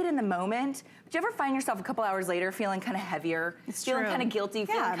 we like it in the moment. Do you ever find yourself a couple hours later feeling kind of heavier? Feeling kind of guilty,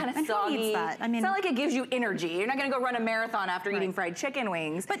 feeling kind of soggy? Who eats that? I mean, it's not like it gives you energy. You're not gonna go run a marathon after eating fried chicken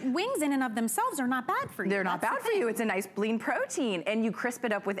wings. But wings in and of themselves are not bad for you. They're not bad for you. It's a nice lean protein. And you crisp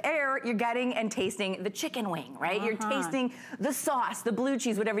it up with air, you're getting and tasting the chicken wing, right? You're tasting the sauce, the blue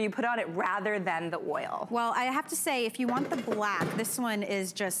cheese, whatever you put on it, rather than the oil. Well, I have to say, if you want the black, this one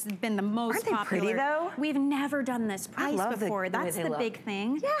is just been the most popular. Aren't they pretty though? We've never done this price before. That's the big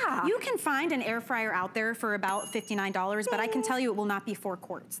thing. Yeah. You can find an air fryer out there for about $59, but I can tell you it will not be 4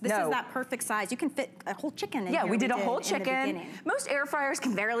 quarts. This is that perfect size. You can fit a whole chicken in here. Yeah, we did a whole chicken. Most air fryers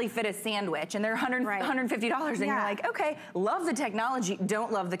can barely fit a sandwich, and they're $150, and you're like, okay, love the technology,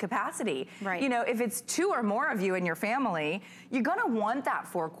 don't love the capacity. Right. If it's 2 or more of you in your family, you're gonna want that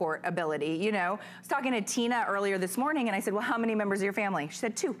 4-quart ability, I was talking to Tina earlier this morning, and I said, well, how many members of your family? She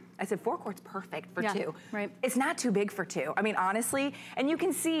said 2. I said, 4 quarts perfect for 2. Right. It's not too big for 2. I mean, honestly, and you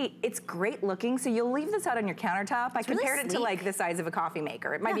can see it's great looking, so you'll leave this out on your countertop. I compared it to like the size of a coffee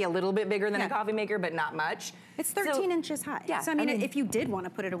maker. It might be a little bit bigger than a coffee maker, but not much. It's 13 inches high. Yeah. So I mean, if you did want to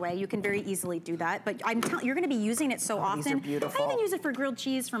put it away, you can very easily do that. But I'm telling you're going to be using it so often. These are beautiful. I even use it for grilled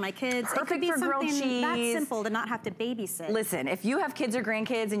cheese for my kids. Perfect it could be for grilled cheese. That simple to not have to babysit. Listen, if you have kids or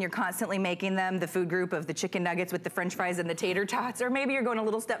grandkids and you're constantly making them the food group of the chicken nuggets with the French fries and the tater tots, or maybe you're going a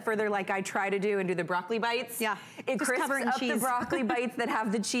little step further, like I try to do and do the broccoli bites. Yeah. It crisps up the broccoli bites that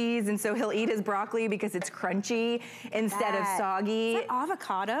have the cheese, and so he'll eat his broccoli because it's crunchy instead of soggy. Is that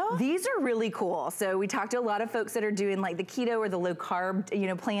avocado? These are really cool. So we talked to a lot of folks that are doing like the keto or the low carb,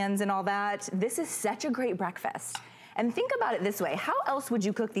 plans and all that. This is such a great breakfast. And think about it this way. How else would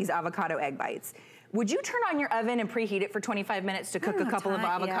you cook these avocado egg bites? Would you turn on your oven and preheat it for 25 minutes to cook a couple of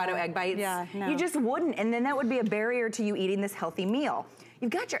avocado egg bites? Yeah, no. You just wouldn't, and then that would be a barrier to you eating this healthy meal. You've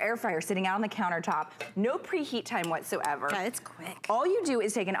got your air fryer sitting out on the countertop, no preheat time whatsoever. Yeah, it's quick. All you do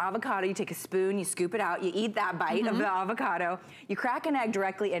is take an avocado, you take a spoon, you scoop it out, you eat that bite of the avocado, you crack an egg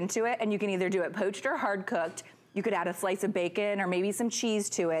directly into it, and you can either do it poached or hard cooked. You could add a slice of bacon or maybe some cheese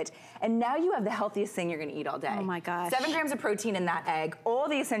to it. And now you have the healthiest thing you're gonna eat all day. Oh my gosh. 7 grams of protein in that egg, all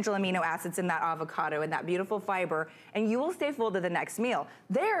the essential amino acids in that avocado and that beautiful fiber, and you will stay full to the next meal.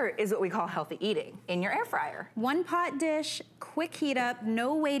 There is what we call healthy eating in your air fryer. 1 pot dish, quick heat up,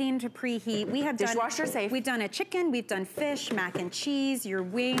 no waiting to preheat. We have dishwasher safe. We've done a chicken, we've done fish, mac and cheese, your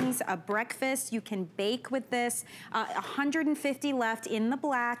wings, a breakfast. You can bake with this. 150 left in the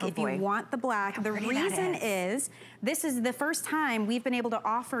black if you want the black. The reason is this is the first time we've been able to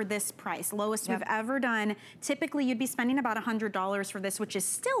offer this price, lowest we've ever done. Typically, you'd be spending about $100 for this, which is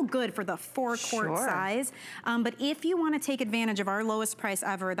still good for the 4-quart size. But if you want to take advantage of our lowest price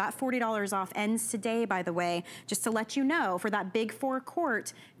ever, that $40 off ends today, by the way. Just to let you know, for that big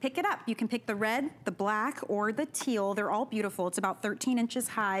 4-quart, pick it up. You can pick the red, the black, or the teal. They're all beautiful. It's about 13 inches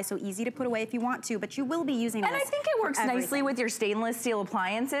high, so easy to put away if you want to, but you will be using this. And I think it works nicely with your stainless steel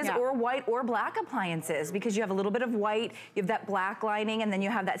appliances or white or black appliances because you have a little bit of have white, you have that black lining, and then you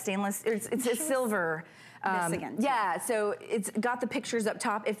have that stainless, it's a silver. This again, yeah, so it's got the pictures up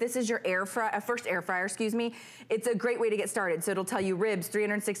top. If this is your first air fryer, excuse me, it's a great way to get started. So it'll tell you ribs,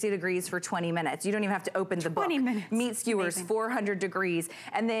 360 degrees for 20 minutes. You don't even have to open the book. 20 minutes. Meat skewers, 400 degrees.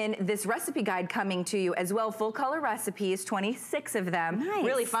 And then this recipe guide coming to you as well, full color recipes, 26 of them. Nice.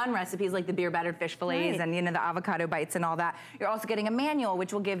 Really fun recipes like the beer battered fish fillets and the avocado bites and all that. You're also getting a manual,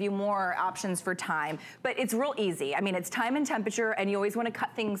 which will give you more options for time. But it's real easy. I mean, it's time and temperature, and you always want to cut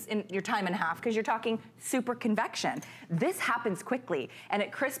things in your time in half because you're talking super convection. This happens quickly, and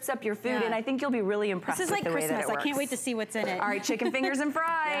it crisps up your food, and I think you'll be really impressed with the way that it works. This is like Christmas. I can't wait to see what's in it. All right, chicken fingers and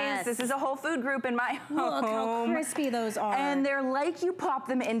fries. Yes. This is a whole food group in my home. Look how crispy those are. And they're like you pop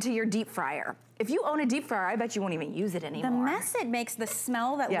them into your deep fryer. If you own a deep fryer, I bet you won't even use it anymore. The mess it makes, the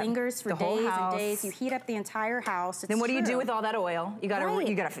smell that lingers for days and days. You heat up the entire house. Then what do you do with all that oil? You gotta,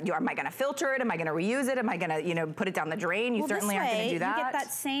 am I gonna filter it? Am I gonna reuse it? Am I gonna, put it down the drain? You certainly aren't gonna do that. You get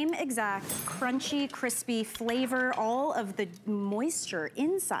that same exact crunchy, crispy flavor, all of the moisture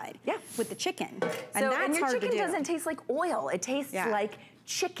inside with the chicken. And your chicken doesn't taste like oil. It tastes like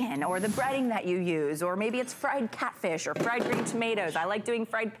chicken, or the breading that you use, or maybe it's fried catfish or fried green tomatoes. I like doing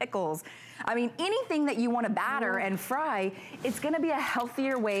fried pickles. I mean, anything that you want to batter and fry, it's going to be a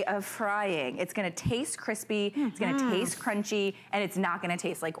healthier way of frying. It's going to taste crispy, it's going to taste crunchy, and it's not going to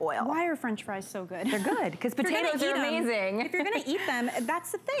taste like oil. Why are French fries so good? They're good, because potatoes are amazing. If you're going to eat them,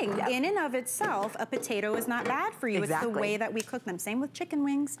 that's the thing. In and of itself, a potato is not bad for you. It's the way that we cook them. Same with chicken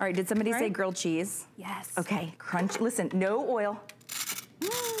wings. All right, did somebody say grilled cheese? Yes. Okay, crunch. Listen, no oil.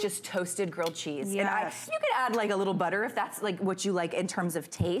 Just toasted grilled cheese. Yes. And you could add like a little butter if that's like what you like in terms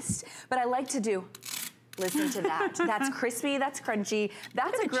of taste. But I like to do, listen to that. That's crispy, that's crunchy.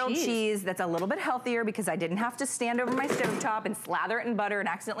 That's a grilled cheese that's a little bit healthier because I didn't have to stand over my stovetop and slather it in butter and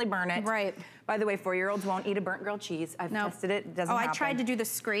accidentally burn it. Right. By the way, 4-year-olds won't eat a burnt grilled cheese. I've tested it, it doesn't happen. I tried to do the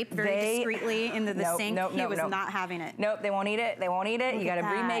scrape very discreetly into the sink. He was not having it. Nope, they won't eat it, they won't eat it. You gotta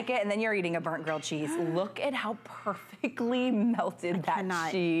remake it, and then you're eating a burnt grilled cheese. Look at how perfectly melted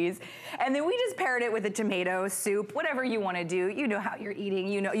that cheese. And then we just paired it with a tomato soup, whatever you wanna do. You know how you're eating,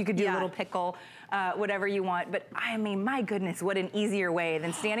 you could do a little pickle, whatever you want. But I mean, my goodness, what an easier way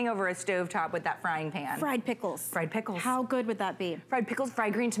than standing over a stovetop with that frying pan. Fried pickles. Fried pickles. How good would that be? Fried pickles,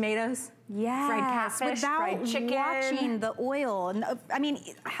 fried green tomatoes. Yeah, fried catfish, fried chicken. Watching the oil. And I mean,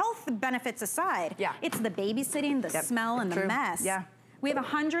 health benefits aside, it's the babysitting, the smell, and the mess. Yeah. We have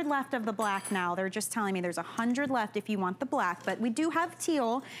 100 left of the black now. They're just telling me there's 100 left if you want the black, but we do have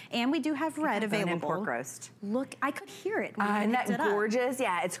teal and we do have red available. And pork roast. Look, I could hear it. Isn't that gorgeous?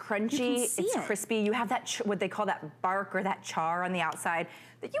 Yeah, it's crunchy, it's crispy. You have that, what they call that bark or that char on the outside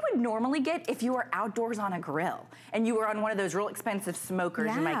that you would normally get if you were outdoors on a grill and you were on one of those real expensive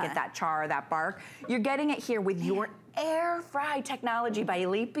smokers. You might get that char or that bark. You're getting it here with your air fry technology by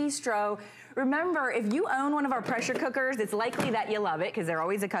Elite Bistro. Remember, if you own one of our pressure cookers, it's likely that you love it because they're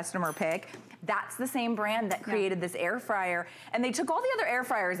always a customer pick. That's the same brand that created this air fryer. And they took all the other air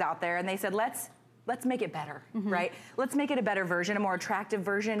fryers out there and they said, let's make it better, right? Let's make it a better version, a more attractive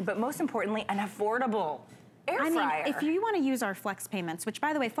version, but most importantly, an affordable air fryer. If you want to use our flex payments, which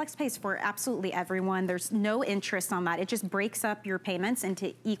by the way, flex pays for absolutely everyone. There's no interest on that. It just breaks up your payments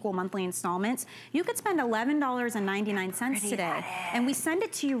into equal monthly installments. You could spend $11.99 today, and we send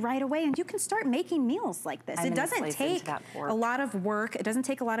it to you right away, and you can start making meals like this. It doesn't take a lot of work. It doesn't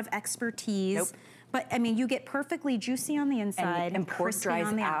take a lot of expertise. Nope. But I mean, you get perfectly juicy on the inside and pork dries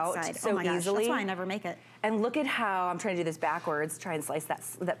on the out outside. so oh my gosh, easily. That's why I never make it. And look at how, I'm trying to do this backwards, try and slice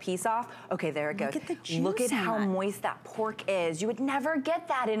that piece off. Okay, there it goes. Look at the juice. Look at how moist that pork is. You would never get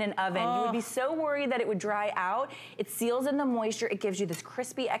that in an oven. You would be so worried that it would dry out. It seals in the moisture. It gives you this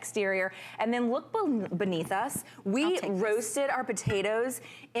crispy exterior. And then look beneath us. We roasted our potatoes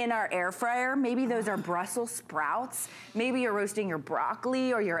in our air fryer. Maybe those are Brussels sprouts. Maybe you're roasting your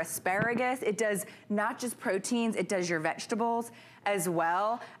broccoli or your asparagus. It does not just proteins, it does your vegetables as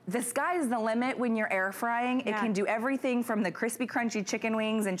well. The sky's the limit when you're air frying. It can do everything from the crispy, crunchy chicken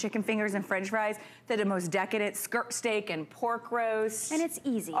wings and chicken fingers and French fries to the most decadent skirt steak and pork roast. And it's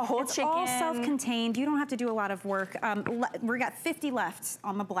easy. A whole it's chicken. All self-contained. You don't have to do a lot of work. We got 50 left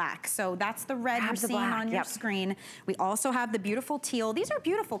on the black. So that's the red you're seeing on your screen. We also have the beautiful teal. These are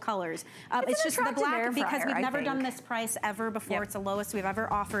beautiful colors. It's just the black because we've never done this price ever before. It's the lowest we've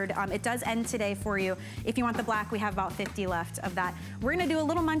ever offered. It does end today for you. If you want the black, we have about 50 left of that. We're gonna do a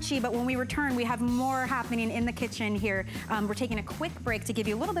little munchie, but when we return, we have more happening in the kitchen here. We're taking a quick break to give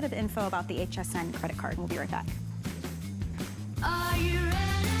you a little bit of info about the HSN credit card. We'll be right back. Are you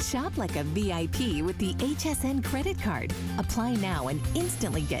ready? Shop like a VIP with the HSN credit card. Apply now and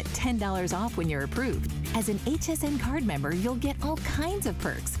instantly get $10 off when you're approved. As an HSN card member, you'll get all kinds of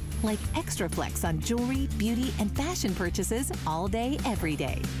perks, like extra flex on jewelry, beauty, and fashion purchases all day, every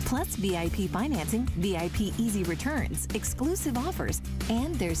day. Plus VIP financing, VIP easy returns, exclusive offers,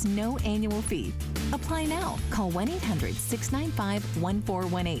 and there's no annual fee. Apply now. Call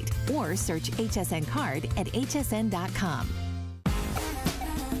 1-800-695-1418 or search HSN card at hsn.com.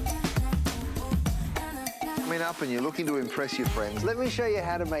 Coming up and you're looking to impress your friends, let me show you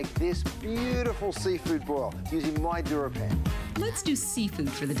how to make this beautiful seafood broil using my DuraPan. Let's do seafood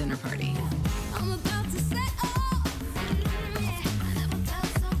for the dinner party. I'm about to set off. I never felt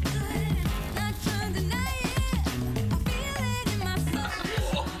so good. Not trying to deny it. I feel it in my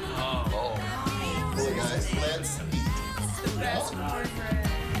soul. Hey guys, let's eat. It's the best boyfriend.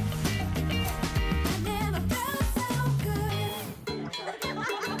 I never felt so good.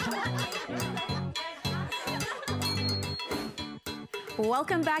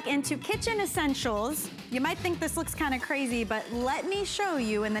 Welcome back into Kitchen Essentials. You might think this looks kind of crazy, but let me show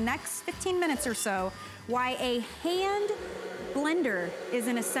you in the next 15 minutes or so why a hand blender is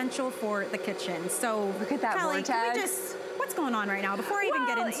an essential for the kitchen. So look at that Callie, vortex. can we just, what's going on right now before I even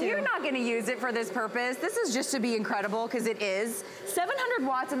get into? You're not going to use it for this purpose. This is just to be incredible because it is. 700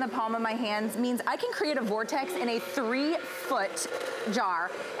 watts in the palm of my hands means I can create a vortex in a 3-foot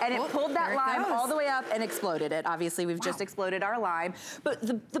jar, and it pulled that lime all the way up and exploded it. Obviously, we've just exploded our lime. But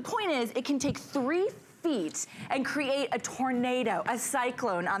the point is, it can take 3 feet and create a tornado, a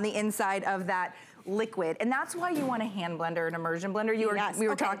cyclone on the inside of that liquid. And that's why you want a hand blender, an immersion blender. We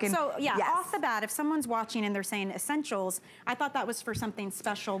were talking. So yeah, off the bat, if someone's watching and they're saying essentials, I thought that was for something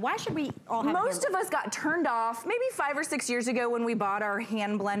special. Why should we all have Most of us got turned off maybe 5 or 6 years ago when we bought our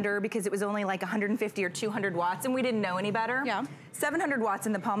hand blender because it was only like 150 or 200 watts and we didn't know any better. Yeah. 700 watts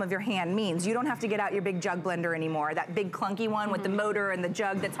in the palm of your hand means you don't have to get out your big jug blender anymore, that big clunky one with the motor and the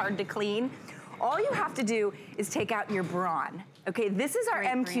jug that's hard to clean. All you have to do is take out your Braun. Okay, this is our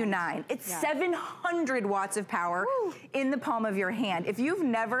MQ9. It's 700 watts of power in the palm of your hand. If you've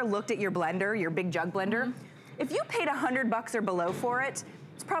never looked at your blender, your big jug blender, if you paid $100 or below for it,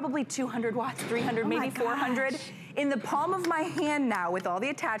 it's probably 200 watts, 300, maybe 400. In the palm of my hand now with all the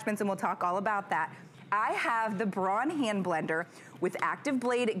attachments, and we'll talk all about that, I have the Braun hand blender with active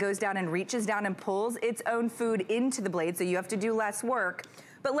blade. It goes down and reaches down and pulls its own food into the blade, so you have to do less work.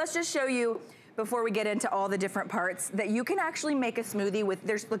 But let's just show you, before we get into all the different parts, that you can actually make a smoothie with,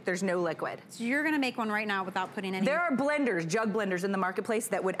 there's no liquid. So you're gonna make one right now without putting any. There are blenders, jug blenders in the marketplace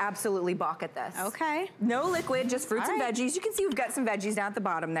that would absolutely balk at this. Okay. No liquid, just fruits and veggies. You can see we've got some veggies down at the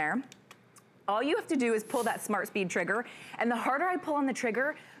bottom there. All you have to do is pull that smart speed trigger, and the harder I pull on the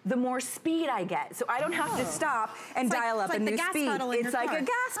trigger, the more speed I get. So I don't have to stop and dial up a new speed. It's like a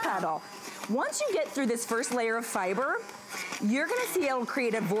gas pedal. Once you get through this first layer of fiber, you're gonna see it'll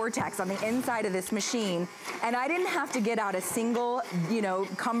create a vortex on the inside of this machine. And I didn't have to get out a single,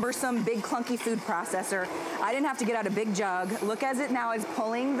 cumbersome, big clunky food processor. I didn't have to get out a big jug. Look as it now is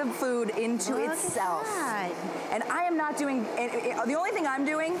pulling the food into itself. And I am not doing, the only thing I'm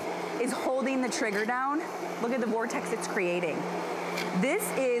doing is holding the trigger down. Look at the vortex it's creating. This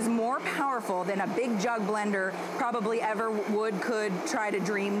is more powerful than a big jug blender probably ever could try to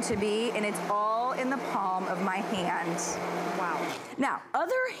dream to be, and it's all in the palm of my hand. Wow. Now,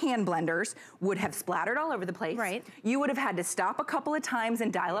 other hand blenders would have splattered all over the place. Right. You would have had to stop a couple of times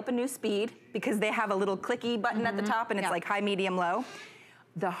and dial up a new speed because they have a little clicky button at the top and it's like high, medium, low.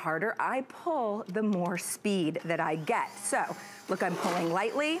 The harder I pull, the more speed that I get. So, look, I'm pulling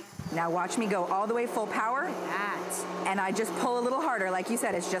lightly. Now watch me go all the way full power. And I just pull a little harder. Like you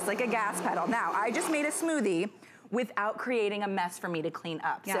said, it's just like a gas pedal. Now, I just made a smoothie without creating a mess for me to clean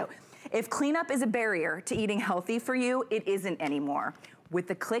up. So, if cleanup is a barrier to eating healthy for you, it isn't anymore. With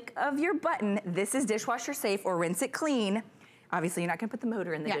the click of your button, this is dishwasher safe or rinse it clean. Obviously, you're not gonna put the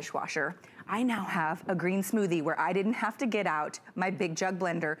motor in the dishwasher. I now have a green smoothie where I didn't have to get out my big jug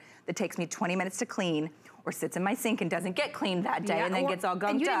blender that takes me 20 minutes to clean or sits in my sink and doesn't get cleaned that day and then gets all gunked up.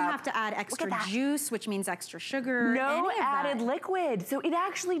 And you didn't have to add extra juice, which means extra sugar. No added liquid. So it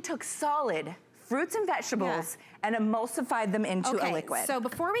actually took solid fruits and vegetables and emulsified them into a liquid. So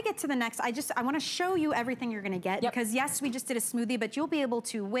before we get to the next, I want to show you everything you're going to get because yes, we just did a smoothie, but you'll be able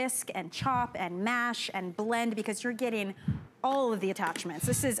to whisk and chop and mash and blend because you're getting all of the attachments.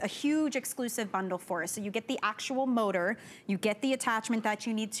 This is a huge exclusive bundle for us. So you get the actual motor, you get the attachment that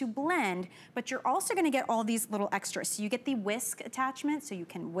you need to blend, but you're also gonna get all these little extras. So you get the whisk attachment, so you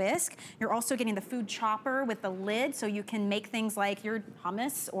can whisk. You're also getting the food chopper with the lid, so you can make things like your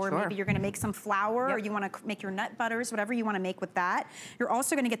hummus, or maybe you're gonna make some flour, or you wanna make your nut butters, whatever you wanna make with that. You're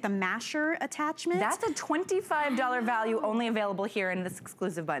also gonna get the masher attachment. That's a $25 value, only available here in this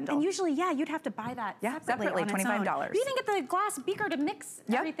exclusive bundle. And usually, yeah, you'd have to buy that separately, $25. You even get the glass beaker to mix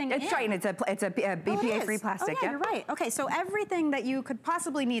everything in. It's right, and it's a BPA-free plastic. Oh, yeah, you're right. Okay, so everything that you could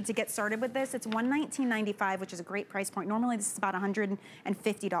possibly need to get started with this, it's $119.95, which is a great price point. Normally, this is about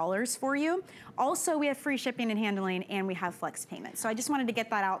 $150 for you. Also, we have free shipping and handling, and we have flex payment. So I just wanted to get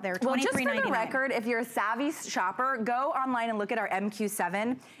that out there. Well, just for the record, if you're a savvy shopper, go online and look at our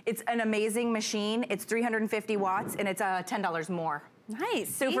MQ7. It's an amazing machine. It's 350 watts, and it's $10 more.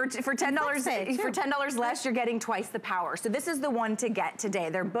 Nice. So for $10 less, you're getting twice the power. So this is the one to get today.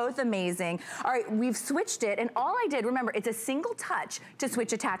 They're both amazing. All right, we've switched it, and all I did, remember, it's a single touch to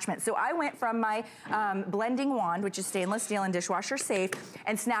switch attachments. So I went from my blending wand, which is stainless steel and dishwasher safe,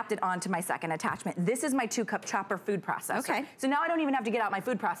 and snapped it onto my second attachment. This is my 2-cup chopper food processor. Okay. So now I don't even have to get out my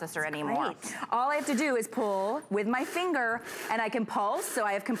food processor anymore. Great. All I have to do is pull with my finger, and I can pulse, so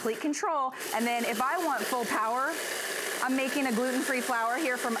I have complete control. And then if I want full power, I'm making a gluten-free flour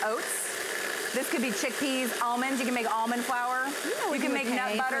here from oats. This could be chickpeas, almonds. You can make almond flour. You can make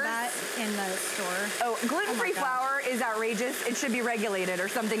nut butters. That in the store. Oh, gluten-free flour is outrageous. It should be regulated or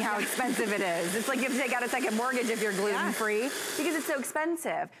something how expensive it is. It's like you have to take out a second mortgage if you're gluten-free because it's so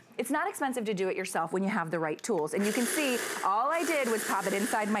expensive. It's not expensive to do it yourself when you have the right tools. And you can see all I did was pop it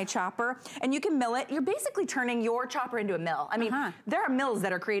inside my chopper, and you can mill it. You're basically turning your chopper into a mill. I mean, there are mills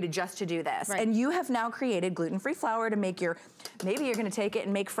that are created just to do this. And you have now created gluten-free flour to make your, maybe you're gonna take it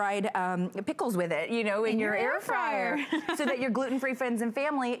and make fried pickles with it, you know, in your air fryer. So that your gluten-free friends and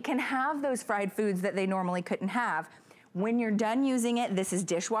family can have those fried foods that they normally couldn't have. When you're done using it, this is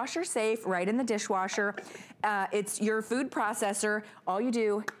dishwasher safe, right in the dishwasher. It's your food processor. All you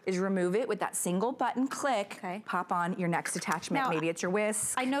do is remove it with that single button click, pop on your next attachment. Now, maybe it's your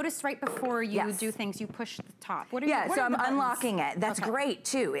whisk. I noticed right before you do things, you push the top. What are so I'm unlocking it. That's great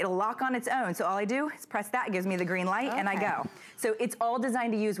too. It'll lock on its own. So all I do is press that, it gives me the green light, and I go. So it's all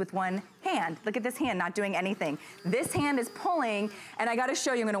designed to use with one hand. Look at this hand not doing anything. This hand is pulling, and I gotta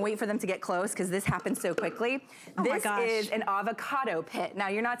show you, I'm gonna wait for them to get close because this happens so quickly. This is an avocado pit. Now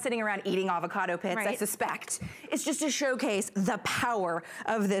you're not sitting around eating avocado pits, I suspect. It's just to showcase the power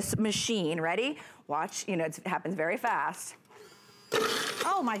of this machine. Ready? Watch, you know, it happens very fast.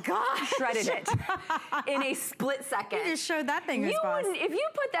 Oh my gosh. Shredded it in a split second. You just showed that thing. If you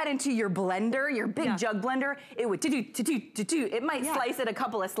put that into your blender, your big jug blender, it would it might slice it a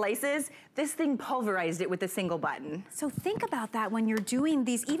couple of slices. This thing pulverized it with a single button. So think about that when you're doing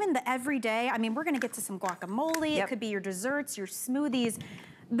these, even the everyday, I mean, we're gonna get to some guacamole, it could be your desserts, your smoothies.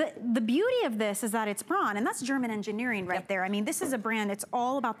 The beauty of this is that it's Braun, and that's German engineering right there. I mean, this is a brand, it's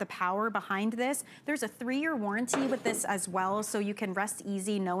all about the power behind this. There's a 3-year warranty with this as well, so you can rest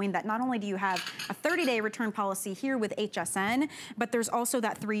easy knowing that not only do you have a 30-day return policy here with HSN, but there's also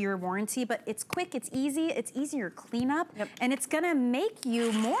that 3-year warranty, but it's quick, it's easy, it's easier cleanup, and it's gonna make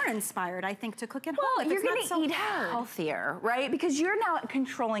you more inspired, I think, to cook at home. Well, you're gonna eat healthier, right? Because you're now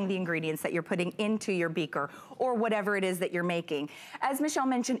controlling the ingredients that you're putting into your beaker or whatever it is that you're making. As Michelle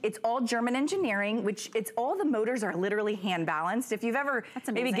mentioned, it's all German engineering, which all the motors are literally hand balanced. If you've ever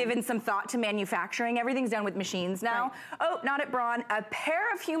maybe given some thought to manufacturing, everything's done with machines now. Oh, not at Braun. A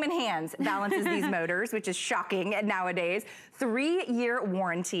pair of human hands balances these motors, which is shocking nowadays. 3-year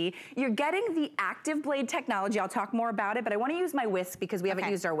warranty. You're getting the active blade technology. I'll talk more about it, but I want to use my whisk because we haven't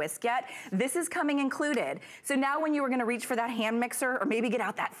used our whisk yet. This is coming included. So now when you were going to reach for that hand mixer or maybe get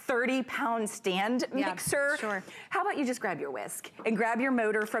out that 30-pound stand mixer, how about you just grab your whisk and grab your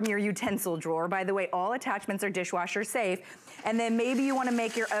motor from your utensil drawer. By the way, all attachments are dishwasher safe. And then maybe you want to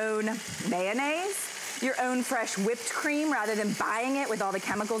make your own mayonnaise, your own fresh whipped cream rather than buying it with all the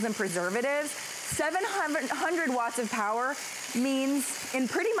chemicals and preservatives. 700 watts of power means in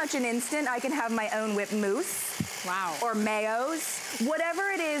pretty much an instant I can have my own whipped mousse. Or mayos. Whatever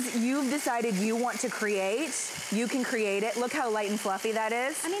it is you've decided you want to create, you can create it. Look how light and fluffy that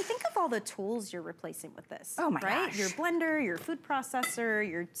is. I mean, think of all the tools you're replacing with this. Oh my gosh. Your blender, your food processor,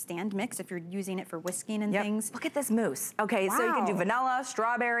 your stand mix if you're using it for whisking and things. Look at this mousse. Okay, so you can do vanilla,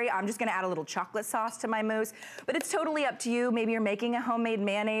 strawberry. I'm just gonna add a little chocolate sauce to my mousse, but it's totally up to you. Maybe you're making a homemade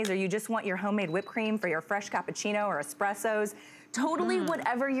mayonnaise or you just want your homemade whipped cream for your fresh cappuccino or espressos. Totally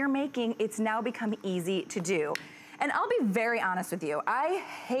whatever you're making, it's now become easy to do. And I'll be very honest with you. I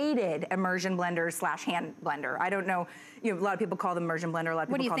hated immersion blender / hand blender. I don't know, a lot of people call them immersion blender. A lot of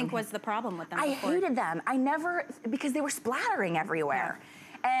people What do you call think them was the problem with them? I before? hated them. I never, because they were splattering everywhere.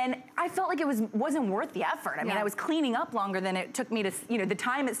 And I felt like it wasn't worth the effort. I mean, I was cleaning up longer than it took me to, the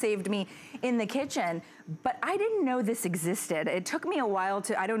time it saved me in the kitchen. But I didn't know this existed. It took me a while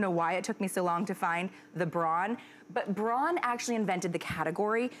I don't know why it took me so long to find the Braun. But Braun actually invented the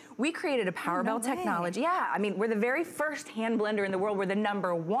category. We created a Power Bell technology. Yeah, I mean, we're the very first hand blender in the world. We're the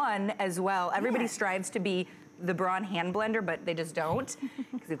 #1 as well. Everybody strives to be the Braun hand blender, but they just don't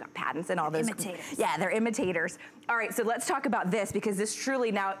because we've got patents and all those. Imitators. Yeah, they're imitators. All right, so let's talk about this because this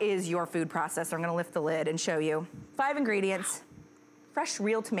truly now is your food processor. I'm gonna lift the lid and show you. 5 ingredients: fresh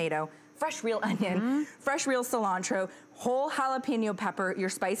real tomato, fresh real onion, fresh real cilantro, whole jalapeno pepper, your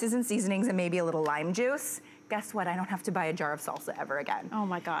spices and seasonings, and maybe a little lime juice. Guess what? I don't have to buy a jar of salsa ever again. Oh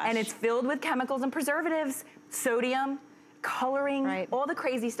my gosh. And it's filled with chemicals and preservatives, sodium, coloring, all the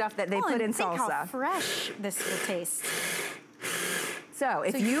crazy stuff that they put in salsa. Think how fresh this will taste. So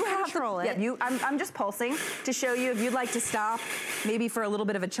if you have control it. I'm just pulsing to show you if you'd like to stop maybe for a little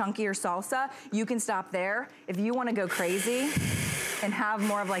bit of a chunkier salsa, you can stop there. If you want to go crazy and have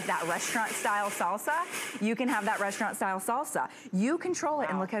more of like that restaurant style salsa, you can have that restaurant style salsa. You control it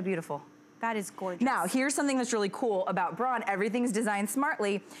and look how beautiful. That is gorgeous. Now, here's something that's really cool about Braun. Everything's designed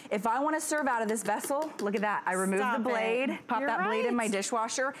smartly. If I want to serve out of this vessel, look at that. I remove the blade, pop that blade in my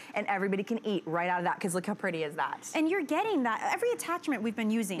dishwasher, and everybody can eat right out of that, because look how pretty is that. And you're getting that. Every attachment we've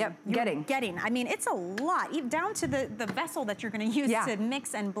been using. Yep, getting. I mean, it's a lot, down to the vessel that you're going to use to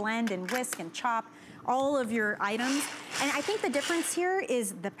mix and blend and whisk and chop all of your items. And I think the difference here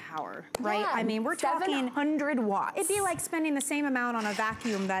is the power, right? Yeah, I mean, we're talking 700 watts. It'd be like spending the same amount on a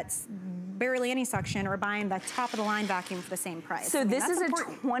vacuum that's barely any suction, or buying the top of the line vacuum for the same price. So this is a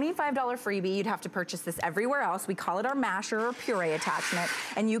 $25 freebie. You'd have to purchase this everywhere else. We call it our masher or puree attachment,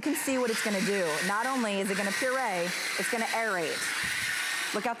 and you can see what it's gonna do. Not only is it gonna puree, it's gonna aerate.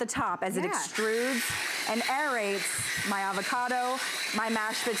 Look out the top as it extrudes and aerates my avocado, my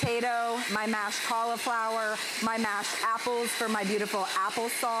mashed potato, my mashed cauliflower, my mashed apples for my beautiful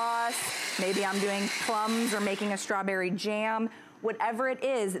applesauce. Maybe I'm doing plums or making a strawberry jam. Whatever it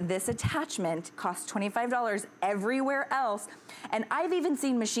is, this attachment costs $25 everywhere else. And I've even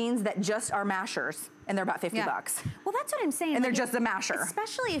seen machines that just are mashers, and they're about 50 bucks. Well, that's what I'm saying. And they're just a masher.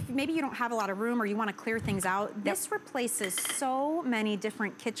 Especially if maybe you don't have a lot of room or you want to clear things out. This replaces so many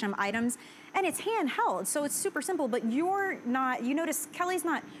different kitchen items, and it's handheld, so it's super simple, but you're not, you notice Kelly's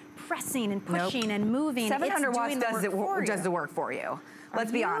not pressing and pushing and moving. 700 watts does the work for you. Let's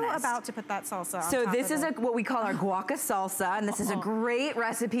be honest. Are you about to put that salsa on So top this of is what we call our guaca salsa, and this is a great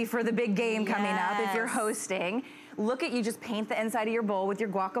recipe for the big game coming up if you're hosting. Look at, you just paint the inside of your bowl with your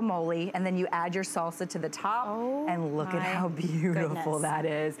guacamole, and then you add your salsa to the top, and look at how beautiful that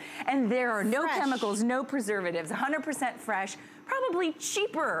is. And there are no chemicals, no preservatives, 100% fresh, probably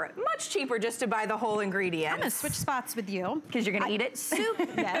cheaper, much cheaper just to buy the whole ingredient. I'm gonna switch spots with you. Because you're gonna eat it? Soup,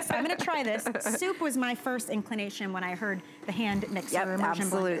 yes, I'm gonna try this. Soup was my first inclination when I heard the hand mixer immersion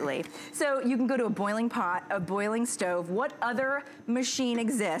absolutely. blender. So you can go to a boiling pot, a boiling stove. What other machine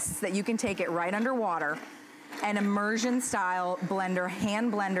exists that you can take it right under water? An immersion style blender,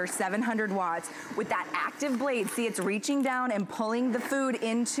 hand blender, 700 watts with that active blade. See, it's reaching down and pulling the food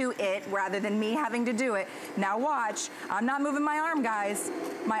into it rather than me having to do it. Now watch, I'm not moving my arm, guys.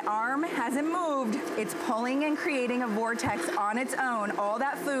 My arm hasn't moved. It's pulling and creating a vortex on its own. All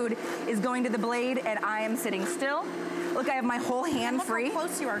that food is going to the blade, and I am sitting still. Look, I have my whole hand free. Look how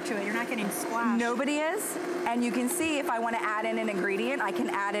close you are to it. You're not getting splashed. Nobody is. And you can see if I want to add in an ingredient, I can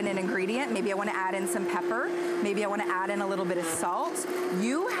add in an ingredient. Maybe I want to add in some pepper. Maybe I want to add in a little bit of salt.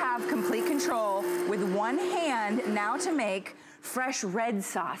 You have complete control with one hand now to make fresh red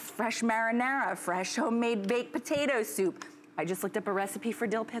sauce, fresh marinara, fresh homemade baked potato soup. I just looked up a recipe for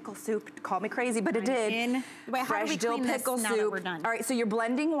dill pickle soup. Call me crazy, but it did. Wait, how do we clean this now that we're done? All right, so your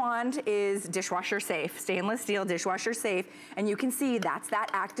blending wand is dishwasher safe, stainless steel, dishwasher safe, and you can see that's that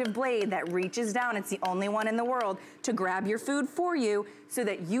active blade that reaches down. It's the only one in the world to grab your food for you so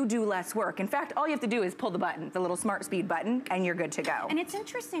that you do less work. In fact, all you have to do is pull the button, the little smart speed button, and you're good to go. And it's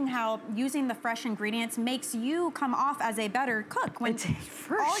interesting how using the fresh ingredients makes you come off as a better cook when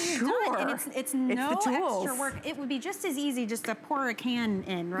all you've done, and it's no extra work. It would be just as easy easy just to pour a can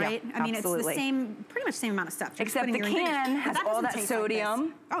in, right? Yep, I mean, absolutely. it's the same, pretty much same amount of stuff. Except the can has all that sodium.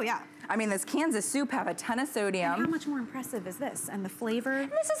 Like oh yeah. I mean, those cans of soup have a ton of sodium. And how much more impressive is this? And the flavor?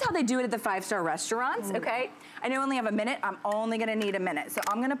 And this is how they do it at the 5-star restaurants, okay? I know I only have a minute. I'm only gonna need a minute. So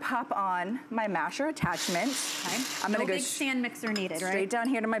I'm gonna pop on my masher attachment. Okay. I'm gonna no go big stand mixer needed, straight right? down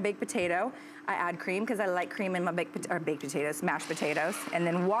here to my baked potato. I add cream because I like cream in my baked potatoes, mashed potatoes. And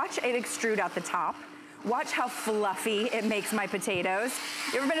then watch it extrude out the top. Watch how fluffy it makes my potatoes.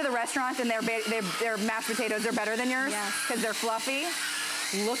 You ever been to the restaurants and their mashed potatoes are better than yours? Because they're fluffy?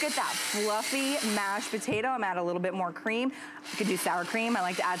 Look at that fluffy mashed potato. I'm add a little bit more cream. You could do sour cream. I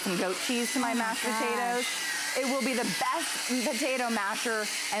like to add some goat cheese to my mashed potatoes. It will be the best potato masher,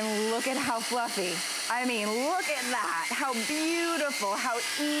 and look at how fluffy. I mean, look at that. How beautiful, how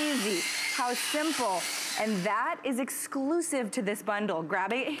easy, how simple. And that is exclusive to this bundle.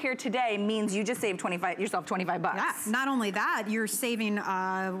 Grabbing it here today means you just saved yourself 25 bucks. Yeah, not only that, you're saving,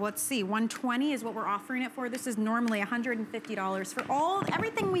 let's see, $120 is what we're offering it for. This is normally $150 for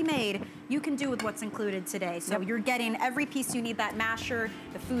everything we made. You can do with what's included today. So you're getting every piece you need, that masher,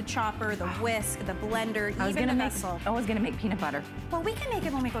 the food chopper, the whisk, the blender, even the vessel. I was gonna make peanut butter. Well, we can make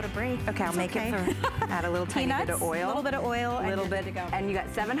it when we go to break. Okay, I'll make it for, add a little tiny bit of oil. A little bit of oil, a little bit to go. And you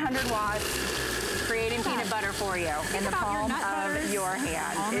got 700 watts. Creating peanut butter for you in the palm of your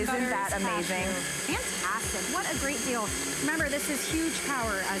hand. Isn't that amazing? Fantastic. What a great deal. Remember, this is huge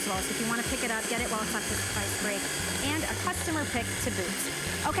power as well, so if you want to pick it up, get it while it's at this price break. And a customer pick to boot.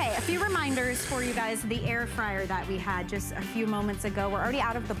 Okay, a few reminders for you guys. The air fryer that we had just a few moments ago. We're already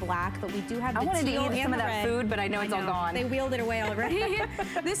out of the black, but we do have the I wanted to teal eat some of that red. food, but I know it's all gone. They wheeled it away already.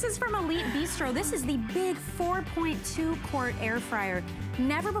 This is from Elite Bistro. This is the big 4.2 quart air fryer.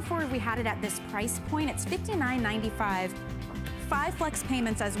 Never before have we had it at this price point. It's $59.95. 5 flex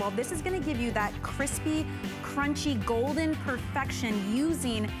payments as well. This is gonna give you that crispy, crunchy, golden perfection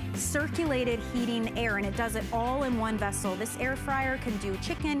using circulated heating air, and it does it all in one vessel. This air fryer can do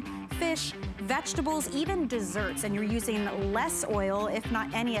chicken, fish, vegetables, even desserts, and you're using less oil, if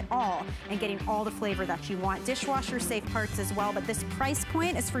not any at all, and getting all the flavor that you want. Dishwasher safe parts as well, but this price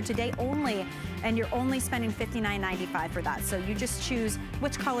point is for today only, and you're only spending $59.95 for that. So you just choose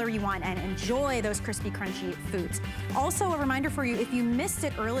which color you want and enjoy those crispy, crunchy foods. Also, a reminder for you, if you missed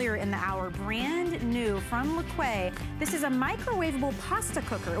it earlier in the hour, brand new from LaQuay, this is a microwavable pasta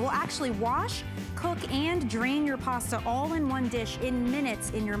cooker. It will actually wash, cook, and drain your pasta all in one dish in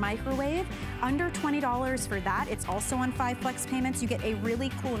minutes in your microwave. Under $20 for that. It's also on 5 flex payments. You get a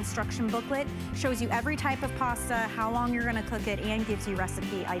really cool instruction booklet, shows you every type of pasta, how long you're gonna cook it, and gives you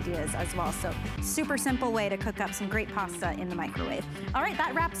recipe ideas as well. So super simple way to cook up some great pasta in the microwave. All right,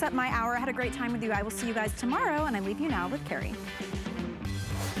 that wraps up my hour. I had a great time with you. I will see you guys tomorrow, and I leave you now with Carrie.